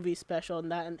length movie special,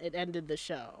 and it ended the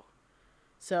show.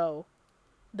 So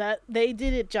that they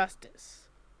did it justice.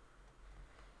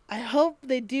 I hope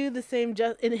they do the same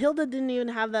and Hilda didn't even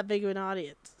have that big of an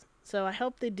audience. So I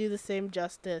hope they do the same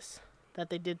justice that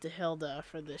they did to Hilda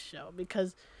for this show,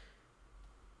 because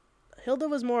Hilda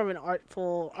was more of an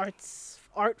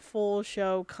artful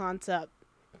show concept,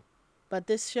 but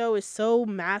this show is so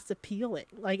mass appealing.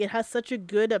 Like, it has such a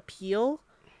good appeal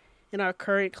in our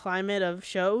current climate of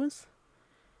shows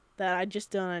that I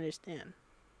just don't understand.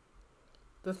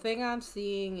 The thing I'm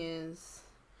seeing is,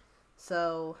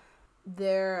 so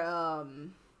there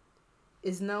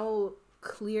is no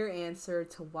clear answer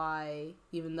to why,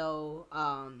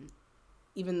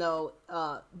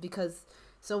 because,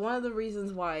 so one of the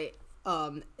reasons why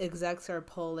execs are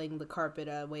pulling the carpet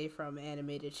away from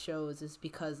animated shows is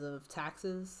because of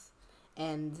taxes,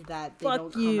 and that they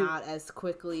don't come out as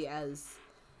quickly as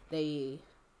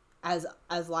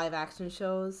as live action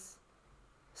shows.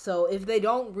 So if they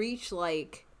don't reach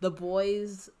like The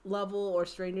Boys level or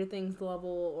Stranger Things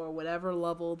level or whatever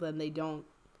level, then they don't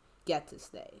get to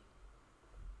stay.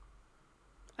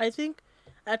 I think,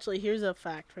 actually, here's a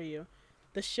fact for you.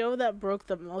 The show that broke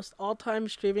the most all-time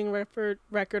streaming record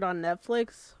on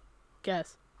Netflix,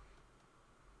 guess.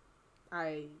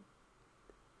 I'm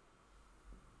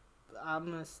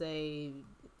gonna say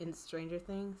in Stranger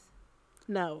Things.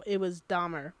 No, it was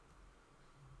Dahmer.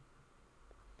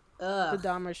 Ugh. The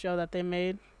Dahmer show that they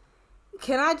made.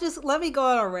 Can I just let me go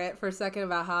on a rant for a second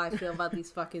about how I feel about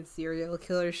these fucking serial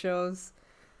killer shows?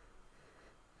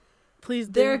 Please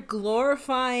do. They're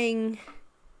glorifying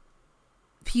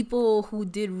people who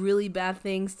did really bad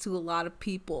things to a lot of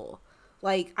people.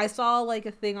 Like, I saw like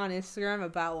a thing on Instagram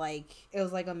about like, it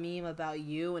was like a meme about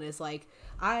you, and it's like,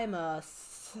 I'm a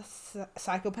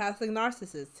psychopathic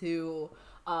narcissist who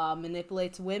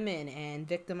manipulates women and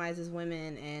victimizes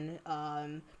women,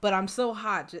 and but I'm so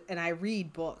hot and I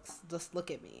read books, just look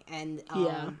at me. And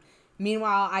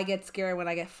meanwhile I get scared when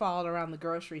I get followed around the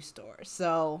grocery store.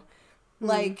 So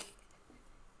like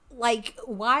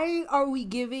why are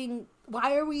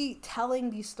we telling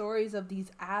these stories of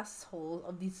these assholes,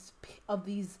 of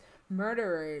these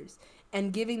murderers,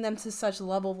 and giving them to such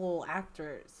lovable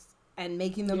actors and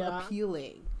making them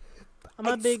appealing?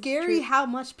 It's scary how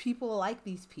much people like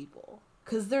these people,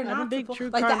 because they're not big true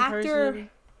like the actor. Person.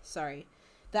 Sorry,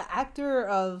 the actor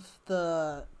of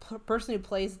the person who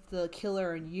plays the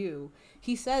killer in You.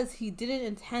 He says he didn't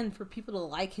intend for people to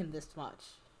like him this much.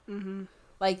 Mm-hmm.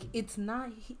 Like, it's not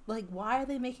like, why are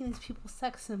they making these people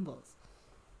sex symbols?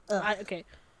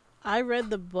 I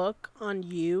read the book on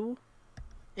You,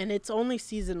 and it's only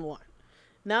season 1.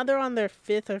 Now they're on their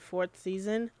 5th or 4th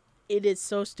season. It is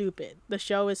so stupid. The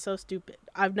show is so stupid.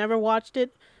 I've never watched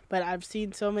it, but I've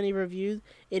seen so many reviews.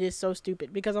 It is so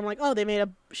stupid, because I'm like, oh, they made a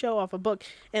show off a book.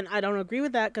 And I don't agree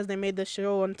with that, because they made the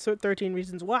show on 13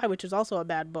 Reasons Why, which is also a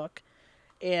bad book.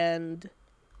 And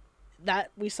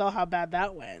that, we saw how bad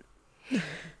that went.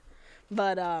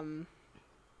 But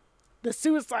the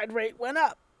suicide rate went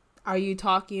up. Are you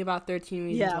talking about 13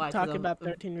 Reasons Why? Yeah, I'm talking about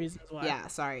 13 Reasons Why. Yeah,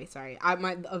 sorry.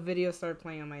 A video started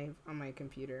playing on my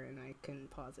computer, and I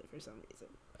couldn't pause it for some reason.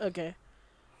 Okay.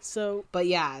 So. But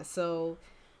yeah, so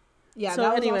that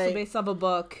was also based off a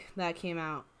book that came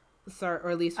out,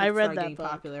 or at least I read started that getting book.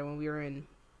 popular when we were in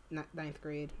 9th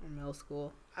grade or middle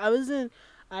school.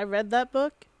 I read that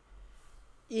book.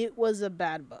 It was a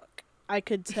bad book. I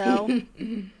could tell.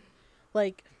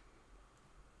 Like,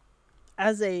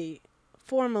 as a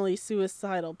formerly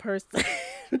suicidal person,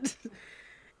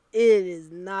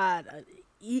 it's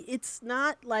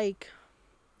not like,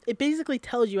 it basically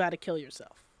tells you how to kill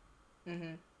yourself.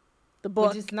 Mm-hmm. The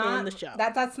book Which is not, and the show.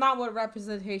 That's not what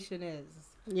representation is.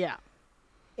 Yeah.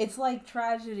 It's like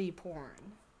tragedy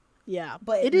porn. Yeah,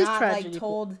 but it is not tragedy like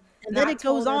told. porn. And then it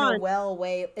goes on. In a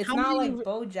way. It's not like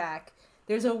BoJack.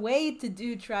 There's a way to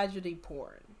do tragedy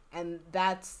porn, and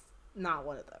that's not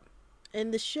one of them.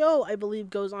 And the show, I believe,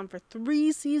 goes on for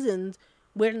 3 seasons,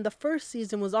 where in the first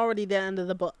season was already the end of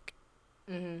the book.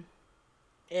 Mm-hmm.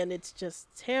 and it's just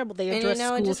terrible. They And address it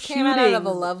school just shootings. came out of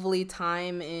a lovely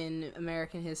time in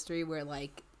American history where,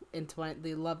 like, in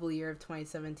the lovely year of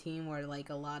 2017, where, like,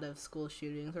 a lot of school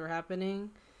shootings were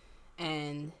happening,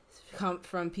 and come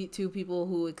from two people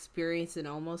who experienced an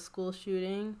almost school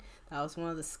shooting. That was one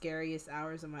of the scariest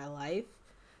hours of my life.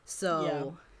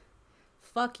 So,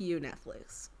 fuck you,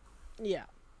 Netflix. Yeah.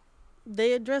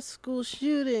 They address school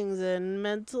shootings and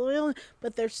mental illness,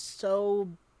 but they're so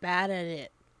bad at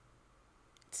it.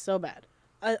 It's so bad.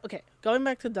 Okay, going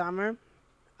back to Dahmer,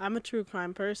 I'm a true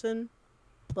crime person.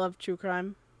 Love true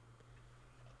crime.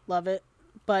 Love it.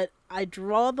 But I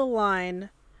draw the line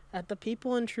at the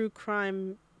people in true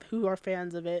crime who are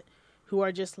fans of it, who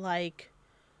are just like,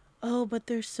 oh, but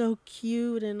they're so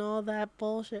cute and all that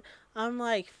bullshit. I'm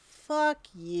like, fuck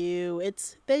you.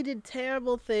 They did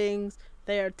terrible things.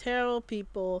 They are terrible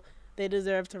people. They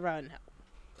deserve to rot in hell.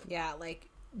 Yeah, like,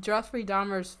 Jeffrey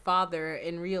Dahmer's father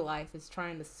in real life is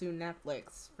trying to sue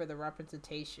Netflix for the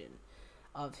representation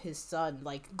of his son,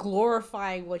 like,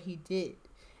 glorifying what he did,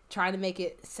 trying to make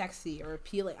it sexy or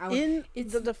appealing. In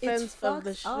the defense of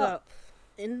the show, up.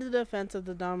 in the defense of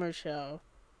the Dahmer show,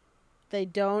 they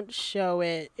don't show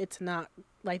it. It's not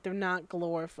like they're not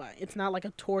glorifying. It's not like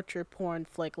a torture porn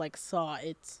flick like Saw.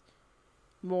 It's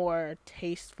more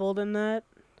tasteful than that.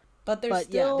 But they're But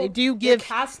still, yeah,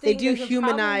 they do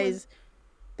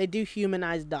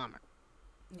humanize Dahmer.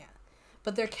 Yeah,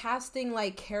 but they're casting,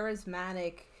 like,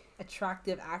 charismatic,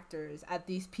 attractive actors at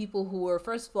these people who were,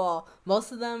 first of all,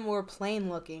 most of them were plain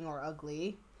looking or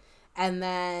ugly, and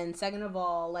then second of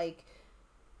all, like,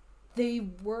 they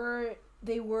were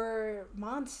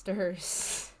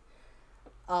monsters.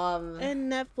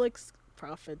 And Netflix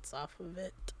profits off of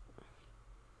it.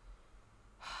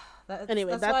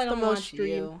 Anyway, that's the most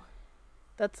streamed.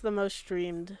 That's the most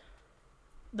streamed.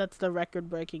 That's the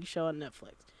record-breaking show on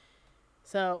Netflix.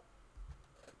 So,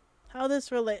 how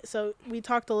this relates... So, we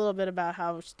talked a little bit about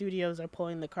how studios are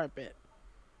pulling the carpet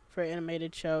for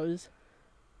animated shows.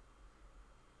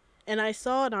 And I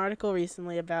saw an article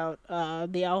recently about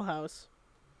The Owl House,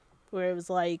 where it was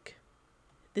like,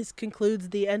 this concludes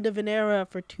the end of an era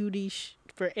for 2D...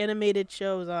 for animated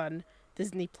shows on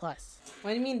Disney Plus.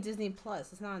 What do you mean Disney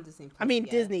Plus? It's not on Disney Plus. I mean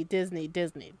yet.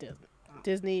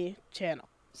 Disney Channel.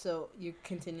 So you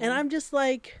continue. And I'm just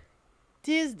like,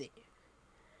 Disney,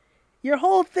 your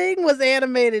whole thing was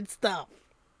animated stuff.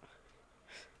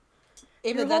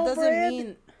 Yeah, but that doesn't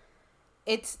mean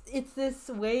it's this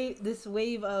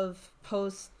wave of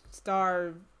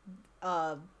post-star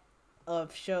of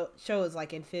shows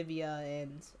like Amphibia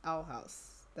and Owl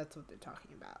House. That's what they're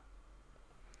talking about.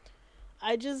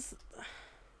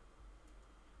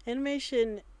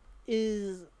 Animation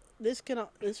is this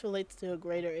relates to a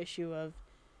greater issue of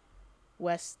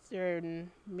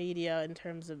Western media in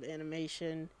terms of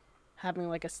animation having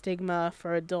like a stigma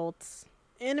for adults.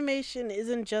 Animation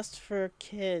isn't just for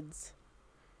kids.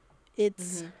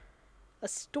 It's a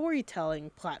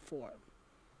storytelling platform.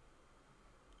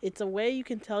 It's a way you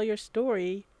can tell your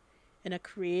story in a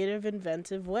creative,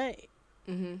 inventive way.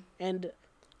 Mm-hmm. And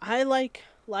I like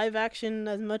live action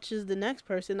as much as the next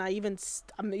person.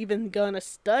 I'm even gonna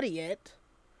study it.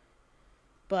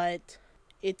 But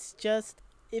it's just,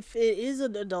 if it is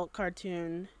an adult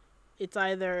cartoon, it's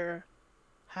either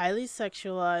highly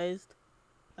sexualized,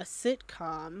 a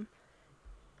sitcom,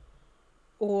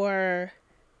 or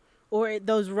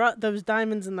those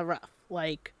diamonds in the rough,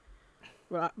 like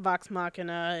Vox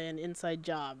Machina and Inside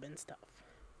Job and stuff.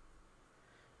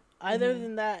 Other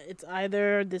than that, it's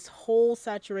either this whole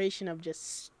saturation of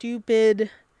just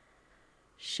stupid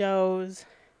shows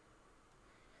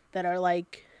that are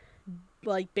like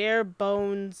bare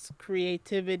bones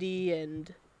creativity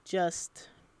and just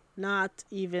not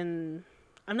even...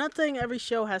 I'm not saying every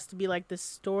show has to be like this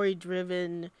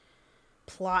story-driven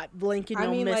plot, blink and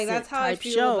you'll miss it type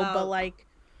show, but like...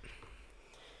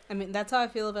 I mean, that's how I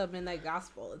feel about Midnight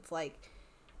Gospel. It's like...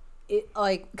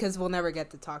 because we'll never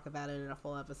get to talk about it in a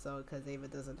full episode because Ava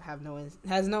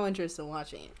has no interest in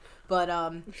watching it. But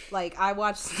like I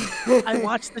watched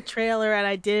the trailer and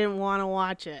I didn't want to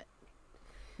watch it.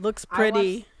 Looks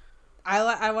pretty.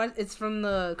 I watched. It's from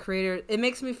the creator. It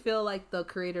makes me feel like the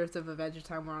creators of Adventure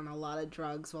Time were on a lot of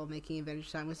drugs while making Adventure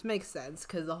Time, which makes sense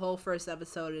because the whole first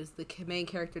episode is the main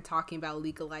character talking about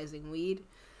legalizing weed,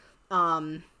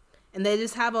 and they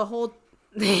just have a whole.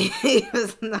 He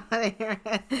was not here.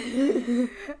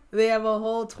 They have a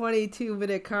whole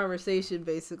 22-minute conversation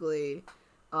basically,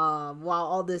 while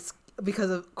all this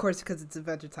because it's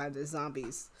Adventure Time, there's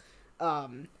zombies,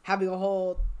 having a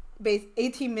whole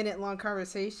 18-minute long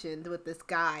conversation with this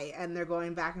guy, and they're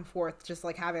going back and forth just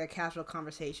like having a casual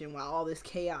conversation while all this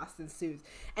chaos ensues.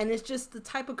 And it's just the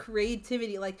type of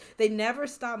creativity, like they never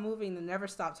stop moving, they never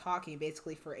stop talking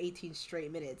basically for 18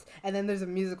 straight minutes, and then there's a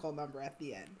musical number at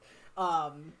the end.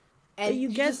 And you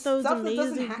get just those stuff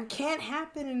amazing that can't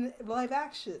happen in live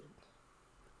action.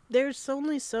 There's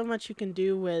only so much you can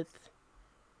do with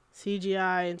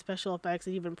CGI and special effects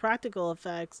and even practical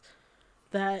effects,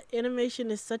 that animation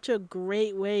is such a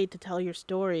great way to tell your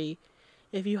story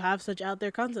if you have such out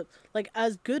there concepts. Like,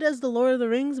 as good as the Lord of the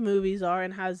Rings movies are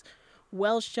and as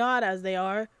well shot as they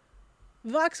are,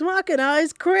 Vox Machina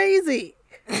is crazy.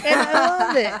 And I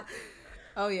love it.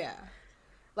 Oh, yeah.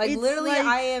 Like, It's literally, like-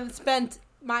 I have spent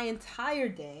my entire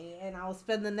day, and I'll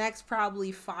spend the next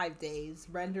probably 5 days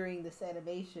rendering this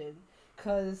animation,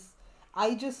 because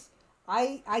I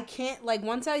can't, like,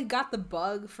 once I got the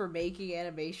bug for making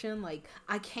animation, like,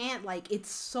 I can't, like, it's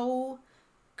so,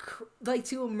 like,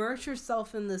 to immerse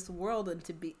yourself in this world and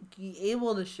to be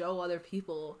able to show other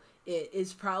people it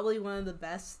is probably one of the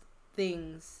best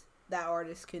things that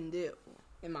artists can do,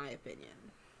 in my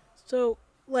opinion. So,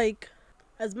 like,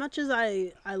 as much as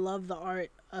I love the art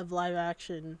of live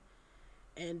action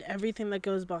and everything that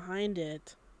goes behind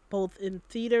it, both in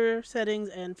theater settings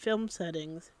and film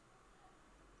settings,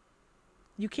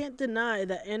 you can't deny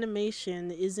that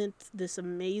animation isn't this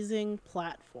amazing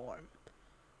platform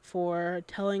for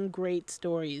telling great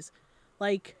stories.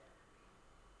 Like,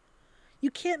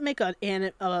 you can't make a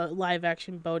live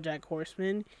action BoJack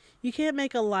Horseman. You can't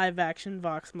make a live action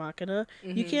Vox Machina.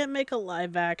 Mm-hmm. You can't make a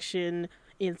live action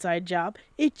Inside Job.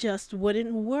 It just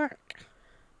wouldn't work.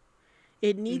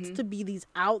 It needs to be these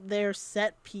out there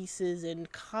set pieces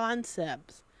and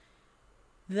concepts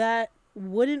that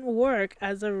wouldn't work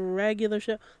as a regular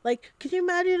show. Like, can you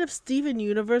imagine if Steven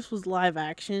Universe was live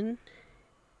action?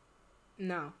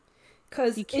 No,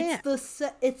 because You can't.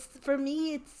 it's for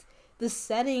me, it's the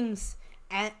settings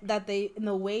and that they, in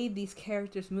the way these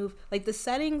characters move, like the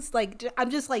settings, like I'm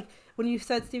just like, when you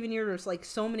said Steven Universe, like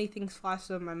so many things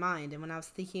flashed over my mind, and when I was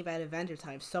thinking about Adventure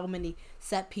Time, so many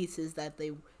set pieces that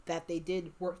they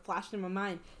did were flashed in my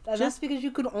mind. That's because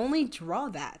you could only draw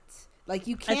that. Like,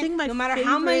 you can't, no matter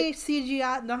how much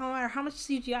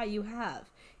CGI you have,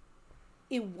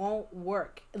 it won't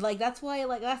work. Like, that's why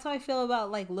I feel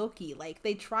about, like, Loki. Like,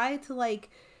 they try to, like,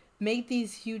 make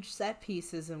these huge set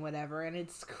pieces and whatever, and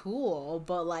it's cool,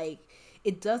 but, like,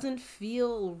 it doesn't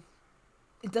feel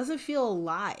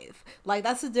alive. Like,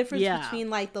 that's the difference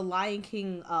between, like, the Lion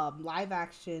King live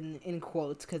action, in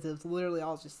quotes, because it was literally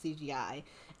all just CGI.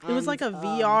 It was like a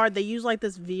VR. They used, like,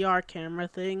 this VR camera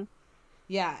thing.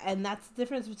 Yeah, and that's the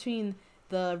difference between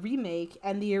the remake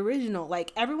and the original.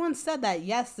 Like, everyone said that,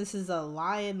 yes, this is a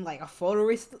lion, like a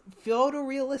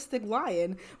photorealistic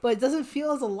lion, but it doesn't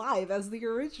feel as alive as the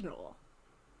original.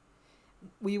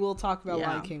 We will talk about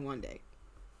Lion King one day.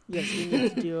 Yes, we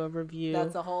need to do a review.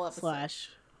 That's a whole episode.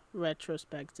 /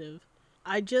 retrospective.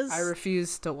 I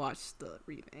refuse to watch the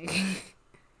remake.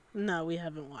 No, we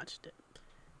haven't watched it.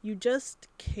 You just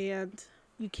can't.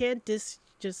 You can't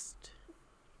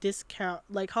discount,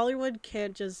 like, Hollywood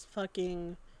can't just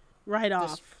fucking write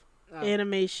off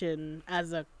animation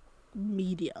as a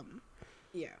medium.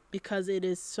 Yeah. Because it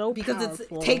is so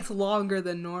powerful. It takes longer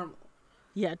than normal.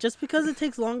 Yeah, just because it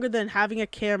takes longer than having a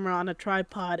camera on a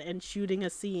tripod and shooting a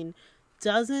scene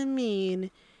doesn't mean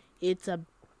it's a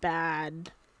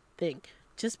bad thing.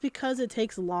 Just because it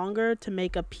takes longer to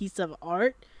make a piece of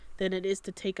art than it is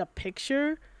to take a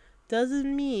picture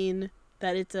doesn't mean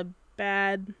that it's a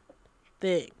bad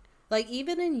thing. Like,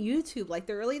 even in YouTube, like,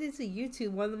 the early days of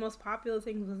YouTube, one of the most popular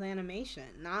things was animation,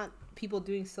 not people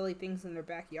doing silly things in their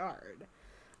backyard.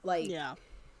 Like,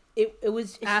 it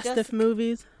was Astif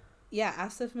movies. Yeah,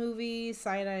 Astif movies,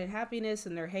 Cyanide and Happiness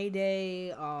in their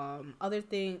heyday, other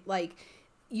things, like,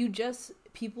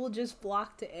 people just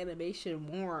flock to animation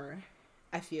more,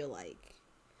 I feel like.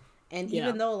 And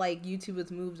even though, like, YouTube has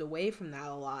moved away from that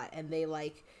a lot, and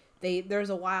there's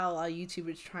a while YouTube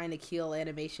was trying to kill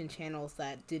animation channels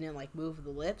that didn't, like, move the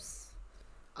lips,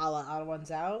 a la Odd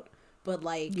Ones Out, but,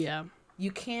 like,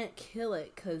 you can't kill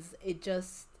it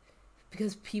because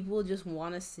people just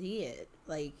want to see it.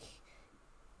 Like,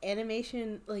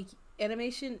 animation,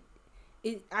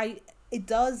 it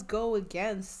does go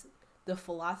against the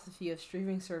philosophy of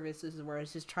streaming services, where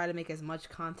it's just try to make as much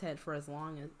content for as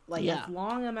long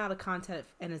amount of content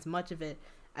and as much of it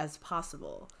as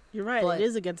possible. You're right. But it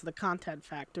is against the content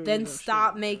factor. Then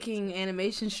stop making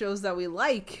animation shows that we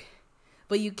like,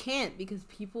 but you can't because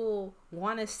people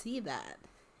want to see that.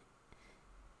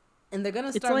 And they're gonna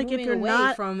It's start like if moving you're away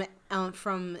not-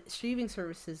 from streaming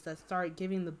services that start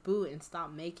giving the boot and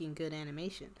stop making good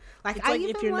animation. Like It's I like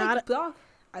even if you're like not-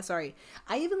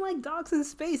 I even like Dogs in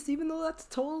Space, even though that's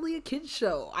totally a kid's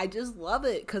show. I just love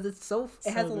it because it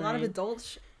has a lot of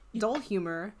great. adult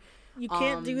humor. You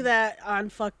can't do that on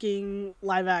fucking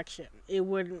live action. It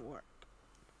wouldn't work.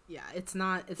 Yeah, it's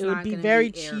not. It's It not would be gonna very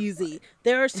be cheesy.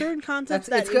 There are certain concepts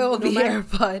that It's gonna no be matter-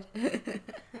 Airbud.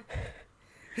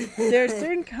 there are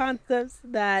certain concepts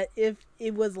that if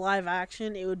it was live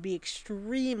action, it would be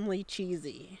extremely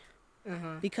cheesy.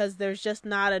 Because there's just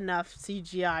not enough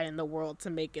CGI in the world to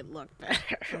make it look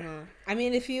better. I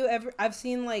mean, if you ever, I've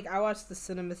seen I watched the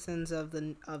CinemaSins of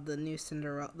the new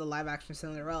Cinderella, the live action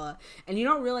Cinderella, and you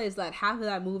don't realize that half of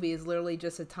that movie is literally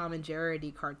just a Tom and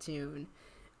Jerry cartoon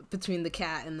between the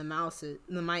cat and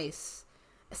the mice.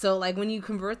 So like when you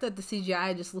convert that to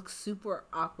CGI, it just looks super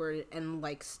awkward and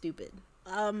like stupid.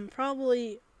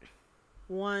 Probably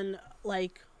one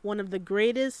of the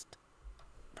greatest,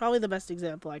 probably the best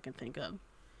example I can think of.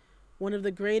 One of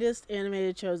the greatest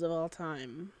animated shows of all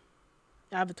time,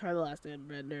 Avatar: The Last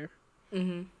Airbender,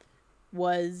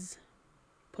 was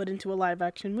put into a live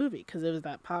action movie because it was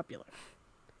that popular.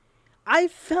 I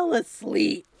fell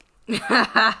asleep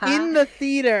in the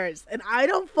theaters, and I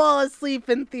don't fall asleep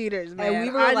in theaters, man. And we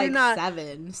were I do not,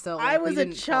 7, so I was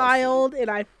a child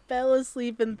and I fell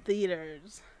asleep in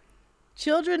theaters.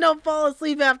 Children don't fall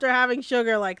asleep after having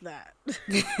sugar like that.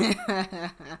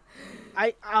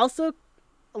 I also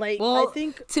I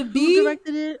think who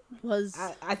directed it was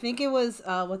I think it was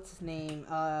what's his name?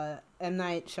 M.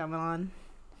 Night Shyamalan.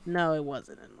 No, it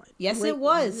wasn't M. Night. Yes, it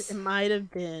was. It might have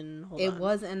been. It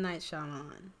was M. Night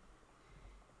Shyamalan.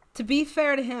 To be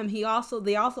fair to him, they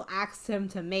also asked him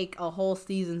to make a whole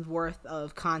season's worth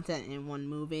of content in one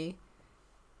movie.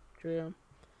 True.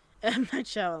 M. Night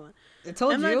Shyamalan. I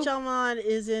told M. you. Night Shyamalan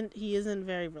isn't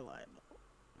very reliable.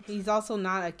 He's also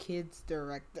not a kid's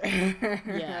director.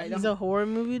 Yeah, he's a horror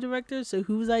movie director, so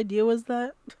whose idea was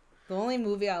that? The only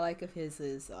movie I like of his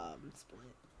is Split.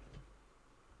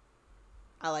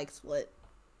 I like Split.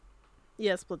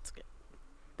 Yeah, Split's good.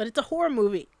 But it's a horror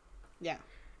movie. Yeah.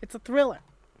 It's a thriller.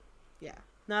 Yeah.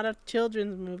 Not a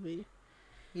children's movie.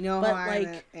 You know But, how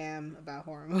I am about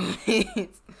horror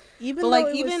movies. Even but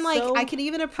though I could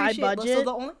even appreciate high budget. So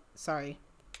the only sorry.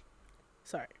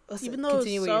 Listen, even though it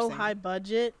continue was what you're so saying. high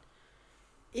budget,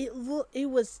 it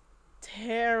was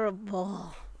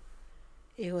terrible.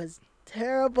 It was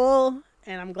terrible,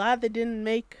 and I'm glad they didn't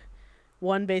make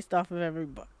one based off of every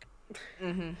book.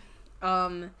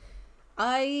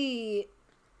 I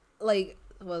what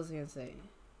was I gonna say?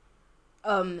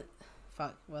 What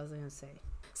was I gonna say?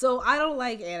 So I don't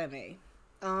like anime.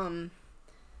 I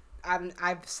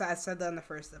said that in the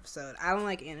first episode. I don't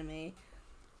like anime.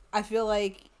 I feel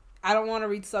like I don't want to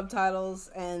read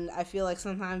subtitles, and I feel like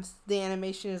sometimes the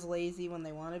animation is lazy when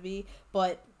they want to be.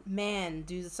 But man,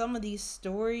 dude, some of these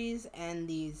stories and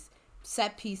these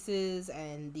set pieces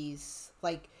and these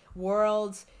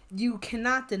worlds, you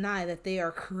cannot deny that they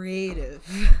are creative.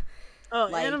 Oh,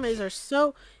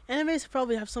 animes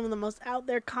probably have some of the most out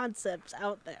there concepts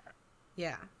out there.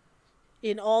 Yeah.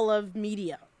 In all of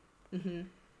media. Mm-hmm.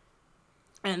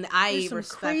 And I There's some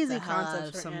respect crazy the hell out concepts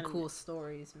of for some anime. cool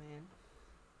stories, man.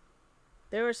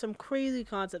 There are some crazy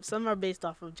concepts. Some are based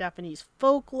off of Japanese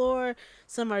folklore.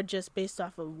 Some are just based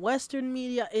off of Western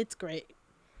media. It's great.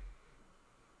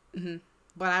 Mm-hmm.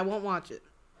 But I won't watch it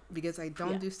because I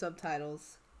don't do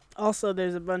subtitles. Also,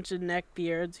 there's a bunch of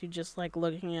neckbeards who just like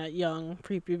looking at young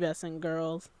prepubescent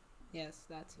girls. Yes,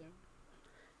 that's it.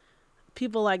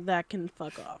 People like that can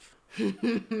fuck off.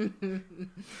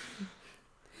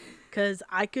 Because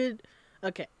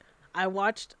I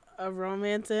watched a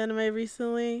romance anime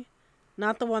recently.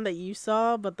 Not the one that you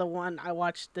saw, but the one I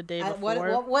watched the day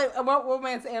before. What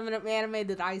romance anime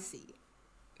did I see?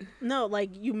 No,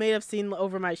 you may have seen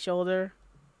Over My Shoulder.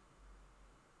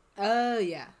 Oh,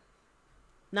 yeah.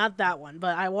 Not that one,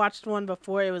 but I watched one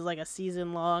before. It was a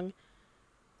season long.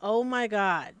 Oh my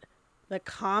god. The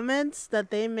comments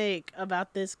that they make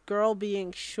about this girl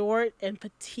being short and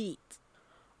petite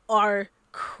are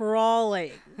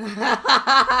crawling.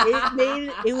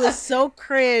 It was so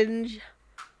cringe.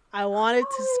 I wanted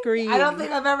to scream. I don't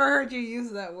think I've ever heard you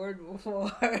use that word before.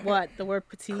 What? The word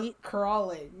petite?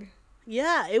 Crawling.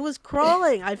 Yeah, it was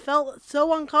crawling. I felt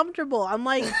so uncomfortable. I'm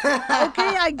like,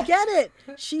 okay, I get it.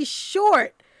 She's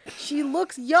short. She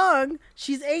looks young.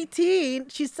 She's 18.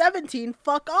 She's 17.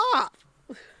 Fuck off.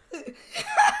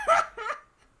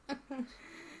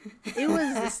 It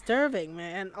was disturbing,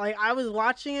 man. I was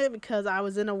watching it because I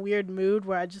was in a weird mood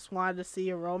where I just wanted to see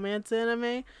a romance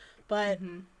anime. But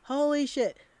holy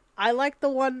shit. I like the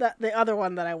other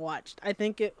one that I watched.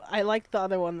 I liked the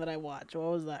other one that I watched.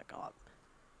 What was that called?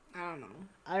 I don't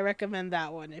I recommend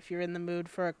that one if you're in the mood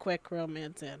for a quick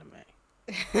romance anime.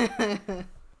 know.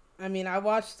 I mean, I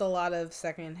watched a lot of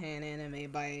secondhand anime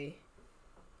by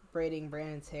braiding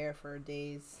Brandon's hair for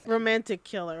days. Romantic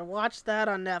Killer. Watch that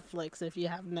on Netflix if you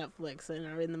have Netflix and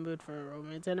are in the mood for a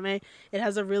romance anime. It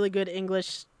has a really good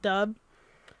English dub.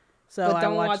 So But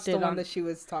don't I watch watched the it one that she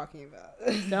was talking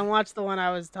about. Don't watch the one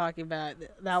I was talking about.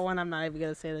 That one I'm not even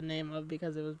going to say the name of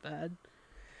because it was bad.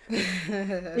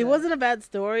 It wasn't a bad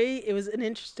story. It was an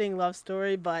interesting love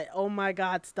story, but oh my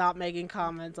god, stop making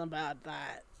comments about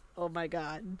that. Oh my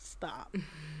god, stop.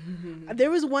 There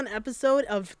was one episode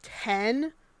of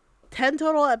 10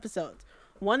 total episodes.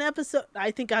 One episode,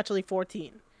 I think actually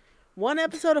 14. One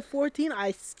episode of 14,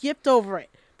 I skipped over it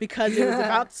because it was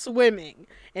about swimming.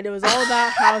 And it was all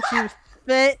about how she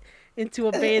fit into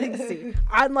a bathing suit.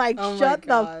 I'm like, Oh my shut the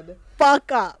God. fuck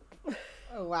up.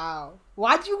 Oh, wow.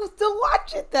 Why'd you still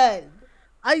watch it then?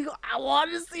 I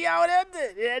wanted to see how it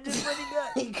ended. It ended pretty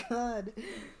Oh good. my God.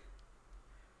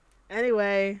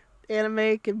 Anyway,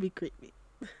 anime can be creepy.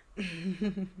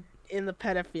 In the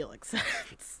pedophilic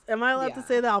sense. Am I allowed to Yeah.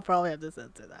 say that? I'll probably have to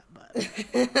censor that,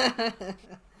 but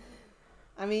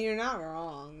I mean, you're not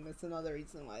wrong. That's another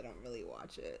reason why I don't really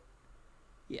watch it.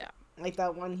 yeah. Like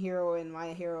that one hero in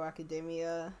My Hero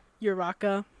Academia.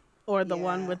 Uraka, or the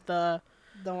one Yeah. with the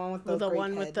The one with the the grape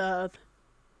one head. with the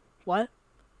what?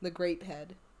 The grape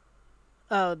head.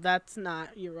 Oh, that's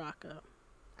not Uraka.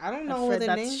 I don't know I'm what afraid the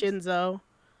that's name. Shinzo.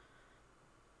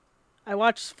 I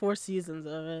watched 4 seasons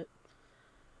of it.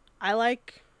 I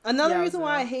like Another Yeah, reason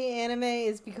why I so- hate anime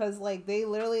is because like they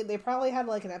probably had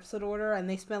like an episode order and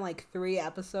they spent like 3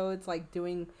 episodes like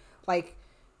doing like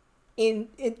in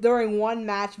during one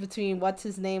match between what's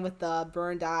his name with the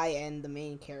burned eye and the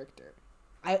main character.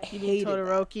 I you mean hated that.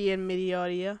 Todoroki and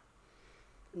Midoriya.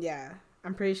 Yeah,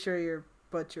 I'm pretty sure you're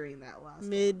butchering that last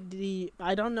one.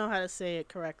 I don't know how to say it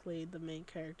correctly, the main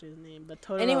character's name, but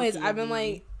Todoroki. Anyways, and I've been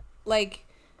like,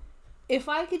 if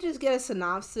I could just get a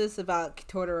synopsis about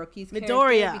Todoroki's character,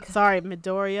 Midoriya. because Sorry,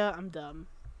 Midoriya. I'm dumb.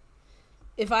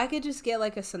 if I could just get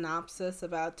like a synopsis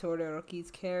about Todoroki's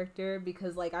character,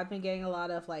 because like I've been getting a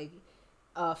lot of like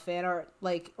fan art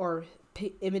like or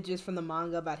images from the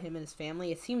manga about him and his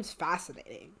family. It seems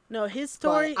fascinating. No, his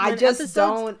story. But I when just episodes-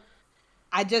 don't.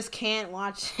 I just can't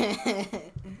watch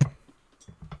it.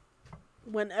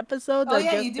 When episodes Oh are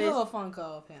yeah, just you do based, have a Funko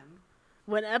of him.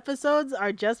 when episodes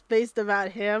are just based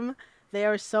about him, they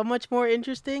are so much more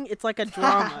interesting. It's like a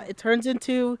drama. It turns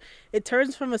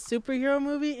from a superhero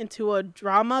movie into a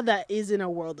drama that is in a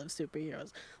world of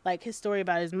superheroes. Like his story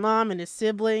about his mom and his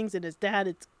siblings and his dad.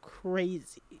 It's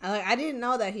crazy. I didn't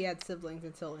know that he had siblings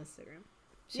until Instagram.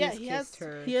 Yeah, She's he has. kissed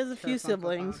her- He has a her few Funko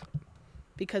siblings Pop.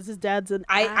 because his dad's an.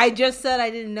 I just said I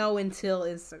didn't know until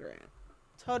Instagram.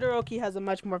 Todoroki has a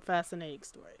much more fascinating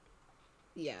story.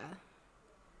 Yeah.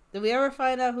 Did we ever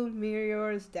find out who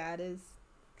Mirior's dad is?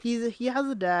 He has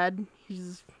a dad.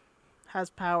 Has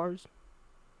powers.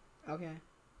 Okay.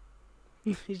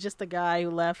 He's just a guy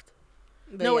who left.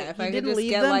 But No, yeah, wait, if he I could didn't just leave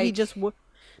get, them. like, He just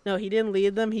no, he didn't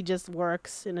leave them. He just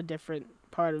works in a different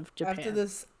part of Japan. after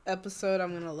this episode,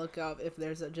 I'm gonna look up if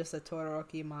there's just a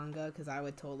Todoroki manga because I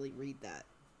would totally read that.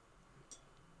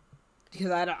 Because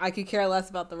I could care less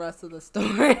about the rest of the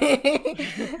story.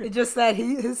 It's just that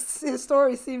his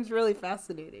story seems really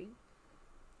fascinating.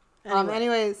 Anyway,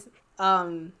 Anyways,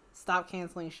 stop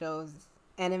canceling shows.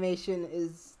 Animation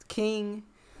is king.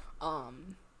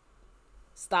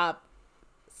 Stop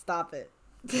it.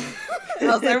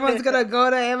 Else everyone's gonna go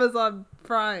to Amazon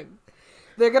Prime.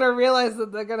 They're gonna realize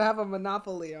that they're gonna have a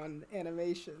monopoly on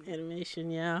animation.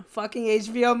 animation, yeah. Fucking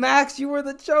HBO Max, you were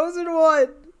the chosen one.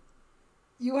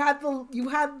 You had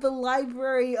the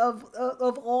library of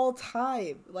all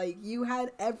time. Like you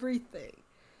had everything.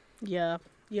 Yeah.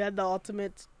 You had the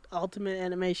ultimate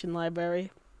animation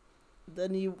library.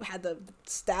 Then you had to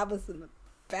stab us in the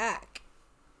back.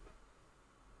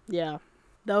 Yeah.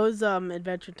 Those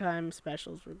Adventure Time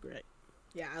specials were great.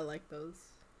 Yeah, I like those.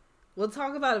 We'll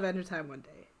talk about Adventure Time one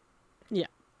day. Yeah.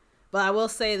 But I will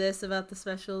say this about the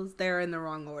specials, they're in the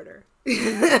wrong order.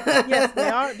 Yes, they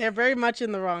are. They're very much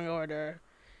in the wrong order.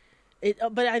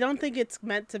 But I don't think it's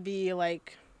meant to be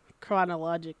like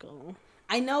chronological.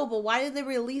 I know, but why did they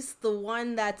release the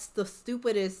one that's the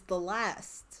stupidest the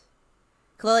last?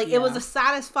 'Cause, like, it was Yeah. a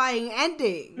satisfying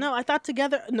ending. No, I thought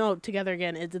Together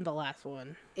Again isn't the last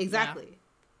one. Exactly.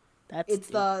 That's It's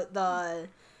the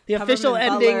the official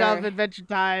Peppermint ending Butler. of Adventure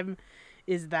Time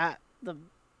is that one.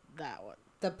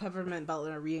 the Peppermint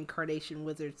Butler reincarnation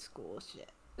wizard school shit.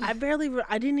 I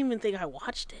didn't even think I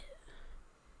watched it.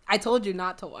 I told you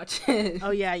not to watch it.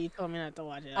 Oh yeah, you told me not to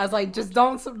watch it. I was like, just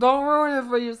don't ruin it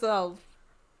for yourself.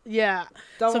 Yeah.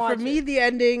 Don't so watch for me, it. the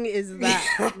ending is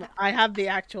that I have the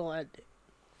actual ending.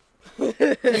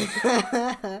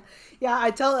 Yeah,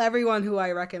 I tell everyone who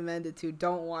I recommend it to,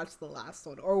 don't watch the last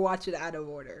one or watch it out of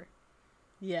order.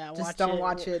 Yeah, Just don't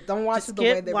watch it. Don't watch Just it the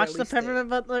way skip, they watch the released Peppermint it.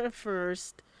 Butler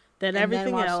first, then And everything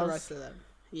then watch else. the rest of them.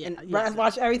 Yeah, And yeah,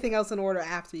 watch everything else in order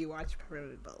after you watch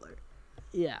Peppermint Butler.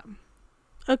 yeah.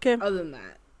 Okay. Other than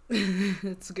that,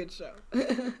 it's a good show.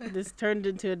 This turned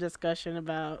into a discussion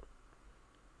about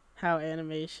how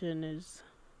animation is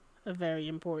a very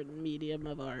important medium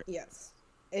of art. Yes.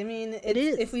 I mean, It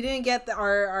is. If we didn't get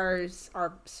our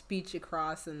speech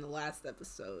across in the last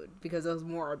episode, because it was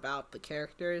more about the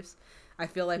characters, I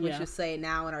feel like we should say it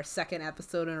now in our second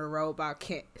episode in a row about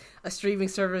a streaming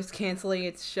service canceling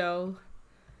its show.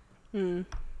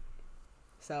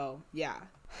 So, yeah.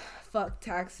 Fuck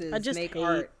taxes, make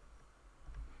art.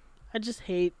 I just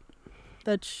hate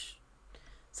that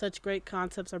such great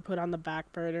concepts are put on the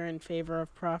back burner in favor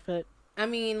of profit. I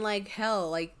mean, like, hell,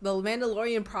 like, The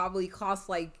Mandalorian probably costs,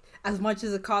 like, as much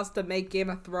as it costs to make Game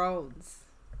of Thrones.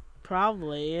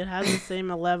 Probably. It has the same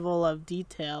level of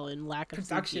detail and lack of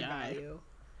Production CGI. value.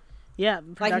 Yeah,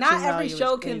 Like, not every value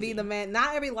show is can be crazy.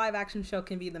 not every live action show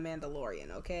can be The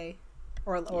Mandalorian, okay?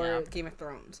 Or Game of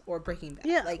Thrones or Breaking Bad.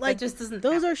 Yeah, like that just doesn't.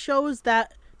 Those happen. are shows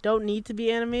that don't need to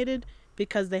be animated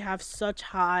because they have such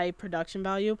high production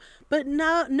value. But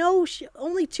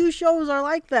only 2 shows are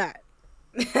like that.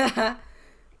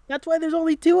 That's why there's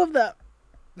only 2 of them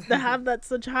that have that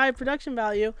such high production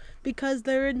value, because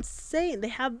they're insane. They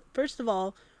have, first of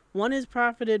all, one is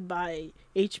profited by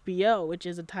HBO, which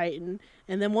is a titan,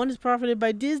 and then one is profited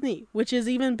by Disney, which is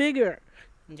even bigger.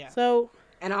 Yeah. So,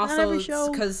 and not also every show-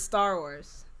 because Star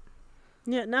Wars.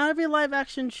 yeah, not every live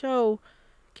action show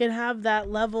can have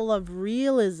that level of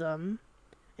realism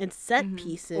and set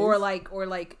pieces Or like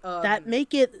that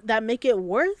make it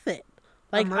worth it.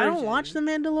 Like, I don't watch The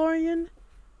Mandalorian.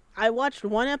 I watched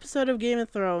 1 episode of Game of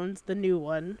Thrones, the new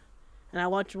one, and I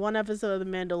watched 1 episode of The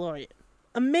Mandalorian.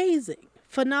 Amazing,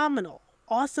 phenomenal,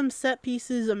 awesome set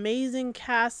pieces, amazing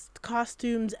cast,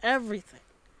 costumes, everything.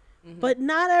 But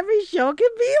not every show can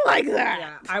be like that.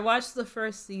 Yeah, I watched the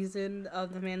first season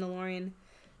of The Mandalorian.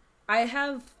 I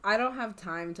don't have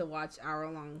time to watch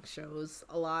hour-long shows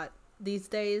a lot these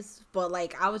days, but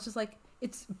like I was just like,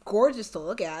 it's gorgeous to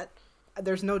look at.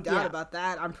 There's no doubt about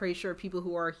that. I'm pretty sure people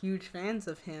who are huge fans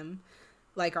of him,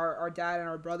 like our dad and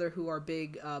our brother who are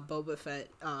big Boba Fett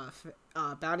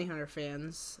bounty hunter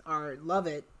fans, love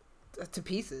it to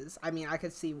pieces. I mean, I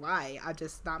could see why. I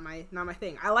just not my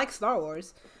thing. I like Star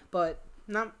Wars, but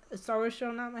not a Star Wars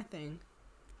show, not my thing.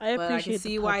 I But I can appreciate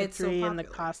see the why it's so puppetry and the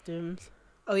popular. costumes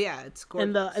Oh yeah, it's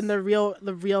gorgeous. and the real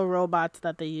robots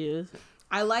that they use.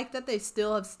 I like that they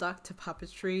still have stuck to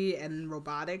puppetry and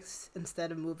robotics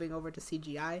instead of moving over to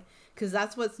CGI, because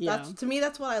that's to me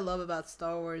that's what I love about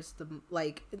Star Wars.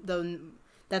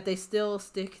 That they still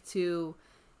stick to,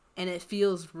 and it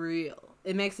feels real.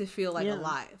 It makes it feel like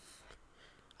alive.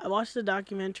 I watched a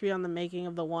documentary on the making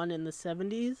of the one in the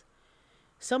 70s.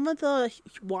 Some of the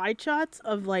wide shots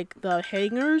of like the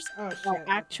hangars are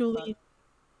actually.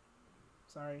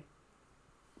 Sorry.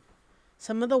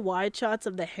 Some of the wide shots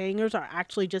of the hangars are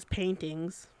actually just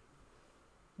paintings.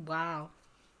 Wow.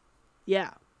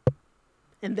 Yeah.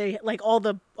 And they like all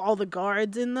the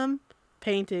guards in them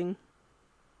painting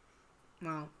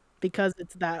Wow. because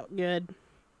it's that good.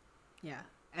 Yeah.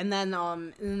 And then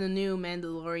in the new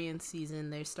Mandalorian season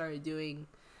they started doing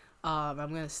I'm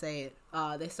gonna say it.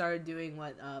 They started doing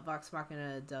what Vox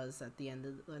Machina does at the end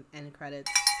of the end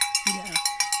credits. Yeah.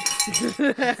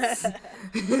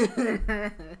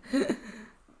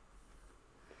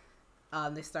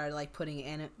 They started like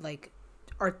putting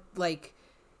art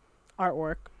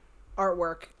Artwork.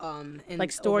 in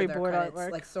Like over their storyboard credits,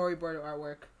 artwork. like storyboard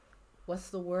artwork. What's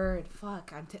the word?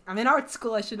 Fuck, I'm in art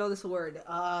school. I should know this word.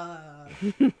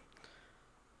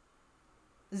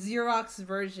 Xerox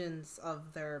versions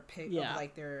of their of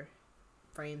like their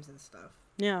frames and stuff.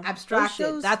 Yeah.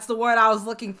 Abstracted. That's the word I was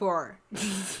looking for.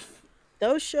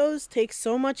 Those shows take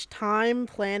so much time,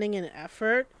 planning, and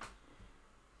effort.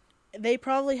 They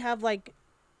probably have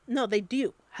they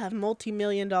do have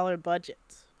multi-million-dollar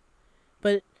budgets.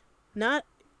 But not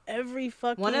every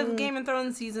fucking... One of Game of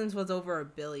Thrones seasons was over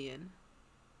 $1 billion.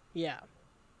 Yeah.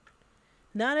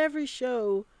 Not every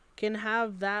show can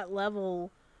have that level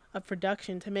of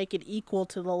production to make it equal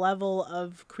to the level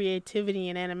of creativity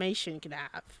and animation can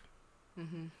have.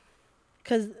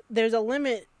 Because there's a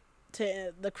limit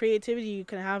to the creativity you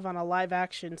can have on a live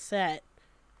action set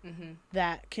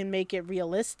that can make it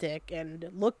realistic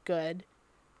and look good,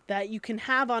 that you can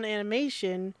have on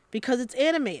animation because it's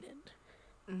animated.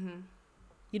 Mm-hmm.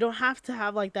 You don't have to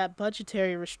have like that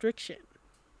budgetary restriction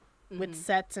with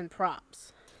sets and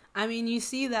props. I mean, you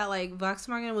see that like Vox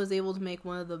Machina was able to make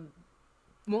one of the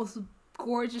most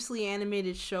gorgeously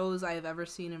animated shows I have ever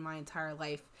seen in my entire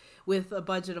life with a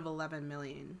budget of 11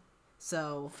 million.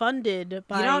 So Funded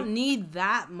by you don't need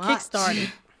that much.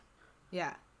 Kickstarter.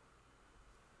 Yeah.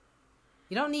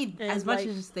 You don't need And, as much like,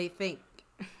 as they think.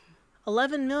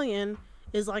 11 million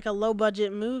is like a low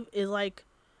budget is like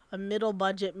a middle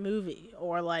budget movie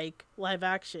or like live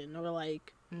action or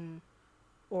like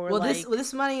or Well, like,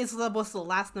 this money is supposed to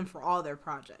last them for all their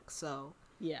projects, so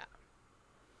yeah.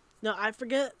 No, I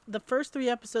forget the first 3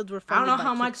 episodes were I don't funded know by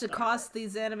how much it Kickstarter. costs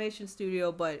these animation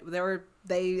studio, but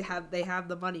they have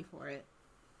the money for it.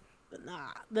 But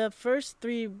nah, the first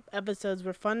 3 episodes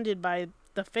were funded by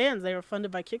the fans. They were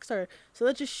funded by Kickstarter. So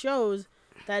that just shows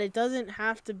that it doesn't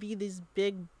have to be this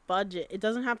big budget. It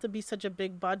doesn't have to be such a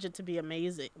big budget to be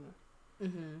amazing.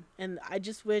 Mm-hmm. And I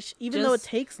just wish, even though it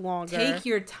takes longer, take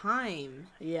your time.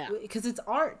 Yeah, because it's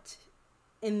art.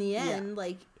 In the Yeah. end,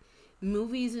 like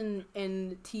movies and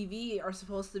TV are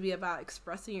supposed to be about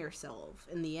expressing yourself.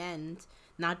 In the end,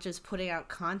 not just putting out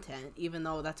content, even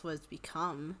though that's what it's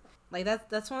become. Like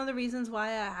that's one of the reasons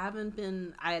why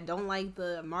I don't like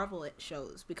the Marvel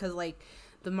shows, because like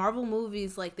the Marvel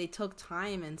movies, like they took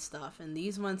time and stuff, and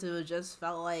these ones it just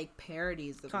felt like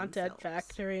parodies of Content themselves.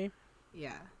 Factory.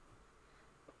 Yeah.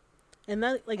 And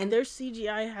that their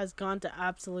CGI has gone to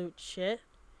absolute shit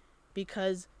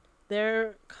because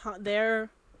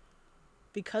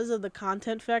because of the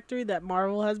Content Factory that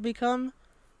Marvel has become,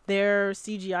 their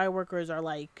CGI workers are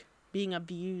like being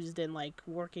abused and like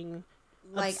working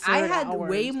Like absurd I had hours.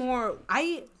 way more.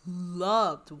 I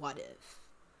loved What If.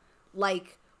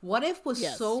 Like What If was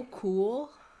Yes. so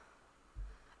cool.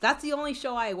 That's the only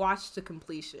show I watched to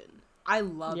completion. I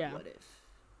loved What If.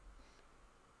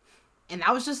 And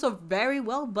that was just a very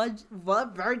well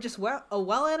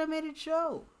animated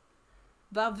show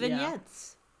about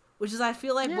vignettes, which is I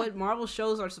feel like what Marvel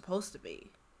shows are supposed to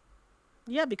be.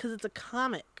 Yeah, because it's a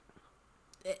comic.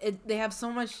 They have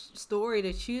so much story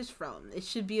to choose from. It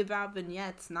should be about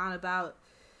vignettes, not about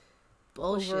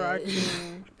bullshit.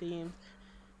 Overarching theme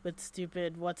with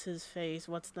stupid what's his face?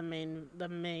 What's the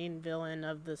main villain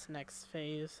of this next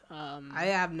phase? I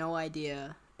have no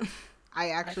idea.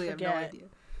 I actually have no idea.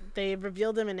 They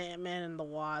revealed him in Ant-Man and the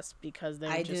Wasp because they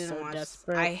were just so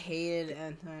desperate. I hated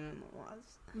Ant-Man and the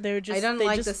Wasp. They're just. I didn't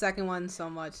like the second one so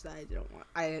much that I didn't want.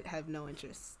 I have no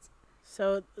interest.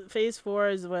 So phase 4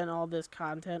 is when all this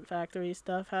Content Factory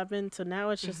stuff happened. So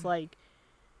now it's just like,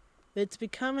 it's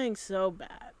becoming so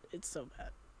bad. It's so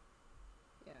bad.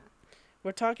 Yeah.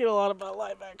 We're talking a lot about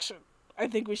live action. I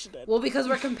think we should end. Well, because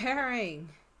we're comparing.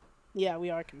 Yeah, we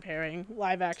are comparing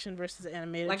live action versus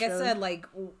animated Like shows. I said, like,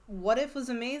 What If was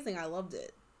amazing. I loved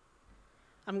it.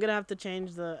 I'm going to have to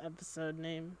change the episode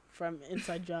name from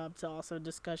Inside Job to also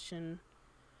discussion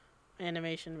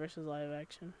animation versus live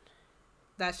action.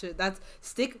 Just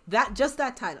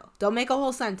that title. Don't make a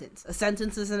whole sentence. A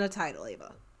sentence isn't a title,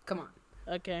 Ava. Come on.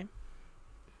 Okay.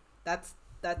 That's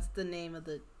the name of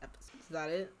the episode. Is that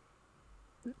it?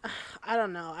 I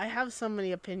don't know. I have so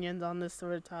many opinions on this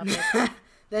sort of topic.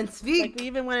 Then speak.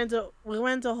 Like we went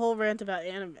into a whole rant about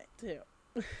anime too.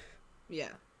 Yeah.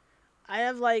 I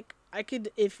have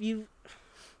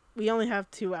we only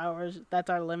have 2 hours. That's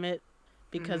our limit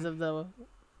because of the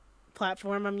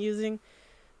platform I'm using.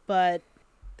 But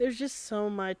there's just so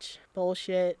much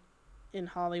bullshit in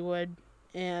Hollywood,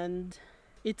 and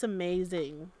it's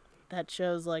amazing that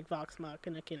shows like Vox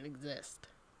Machina can exist.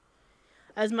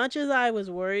 As much as I was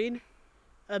worried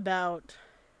about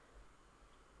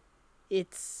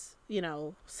its,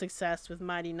 success with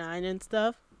Mighty Nine and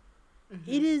stuff,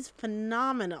 it is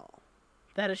phenomenal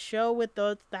that a show with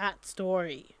that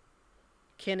story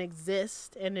can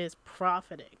exist and is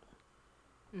profiting.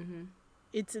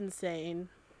 It's insane.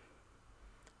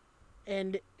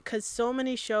 And because so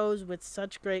many shows with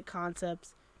such great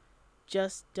concepts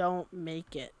just don't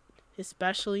make it,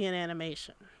 especially in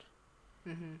animation.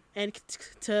 And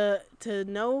to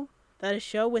know that a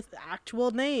show with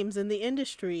actual names in the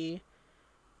industry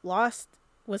was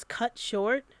cut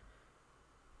short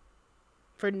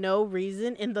for no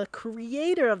reason, and the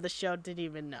creator of the show didn't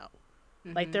even know.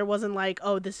 Like, there wasn't like,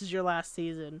 oh, this is your last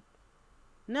season.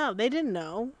 No, they didn't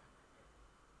know.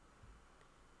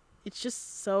 It's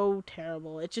just so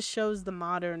terrible. It just shows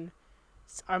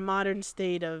our modern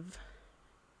state of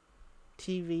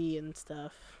TV and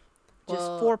stuff.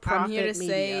 Just for-profit I'm here to media.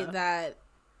 say that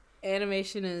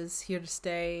animation is here to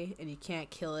stay, and you can't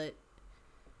kill it.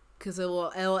 because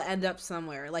it'll end up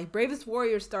somewhere. Like Bravest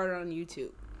Warrior started on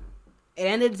YouTube. It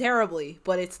ended terribly,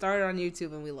 but it started on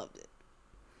YouTube and we loved it.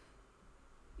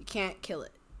 You can't kill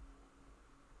it.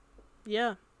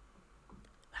 Yeah.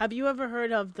 Have you ever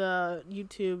heard of the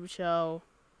YouTube show,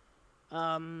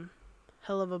 Hell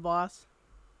of a Boss?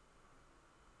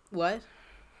 What?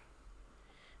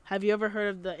 Have you ever heard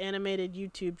of the animated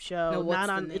YouTube show? No, what's not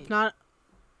the on. name? It's not.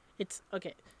 It's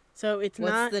okay. So it's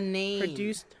What's not the name?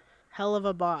 produced. Hell of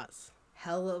a Boss.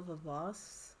 Hell of a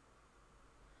Boss?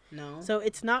 No. So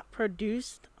it's not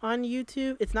produced on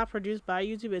YouTube. It's not produced by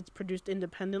YouTube. It's produced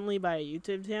independently by a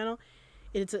YouTube channel.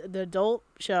 It's the adult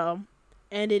show,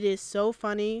 and it is so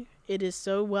funny. It is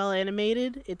so well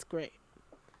animated. It's great.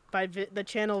 By the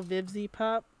channel Vivzy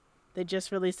Pop. They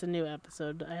just released a new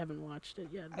episode. I haven't watched it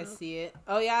yet. I though. see it.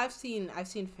 Oh yeah, I've seen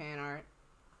fan art.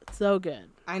 So good.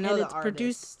 I know And the it's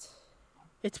artist.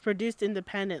 It's produced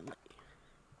independently.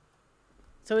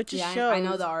 So it just Yeah, shows. I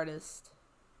know the artist.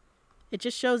 It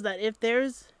just shows that if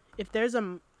there's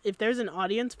an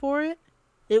audience for it,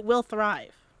 it will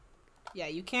thrive. Yeah,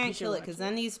 you can't You should kill it watch because it.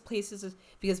 then these places,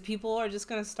 because people are just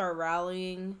gonna start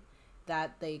rallying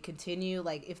that they continue.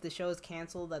 Like if the show is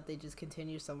canceled, that they just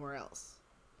continue somewhere else.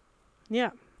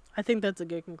 Yeah, I think that's a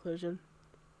good conclusion.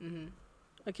 Mm-hmm.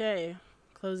 Okay,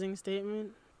 closing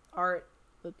statement. Art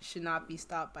should not be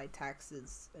stopped by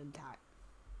taxes and time,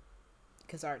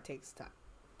 because art takes time.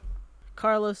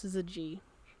 Carlos is a G.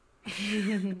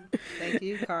 Thank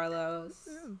you, Carlos.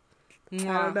 I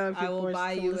don't know if I you're will forced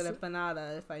buy to you an listen.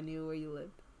 empanada if I knew where you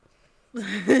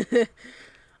lived.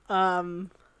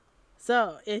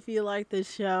 So if you like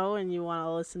this show and you want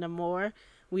to listen to more,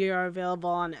 we are available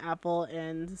on Apple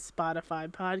and Spotify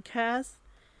podcasts,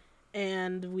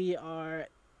 and we are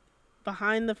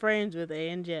Behind the Frames with A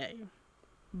and J.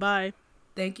 Bye.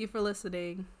 Thank you for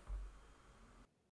listening.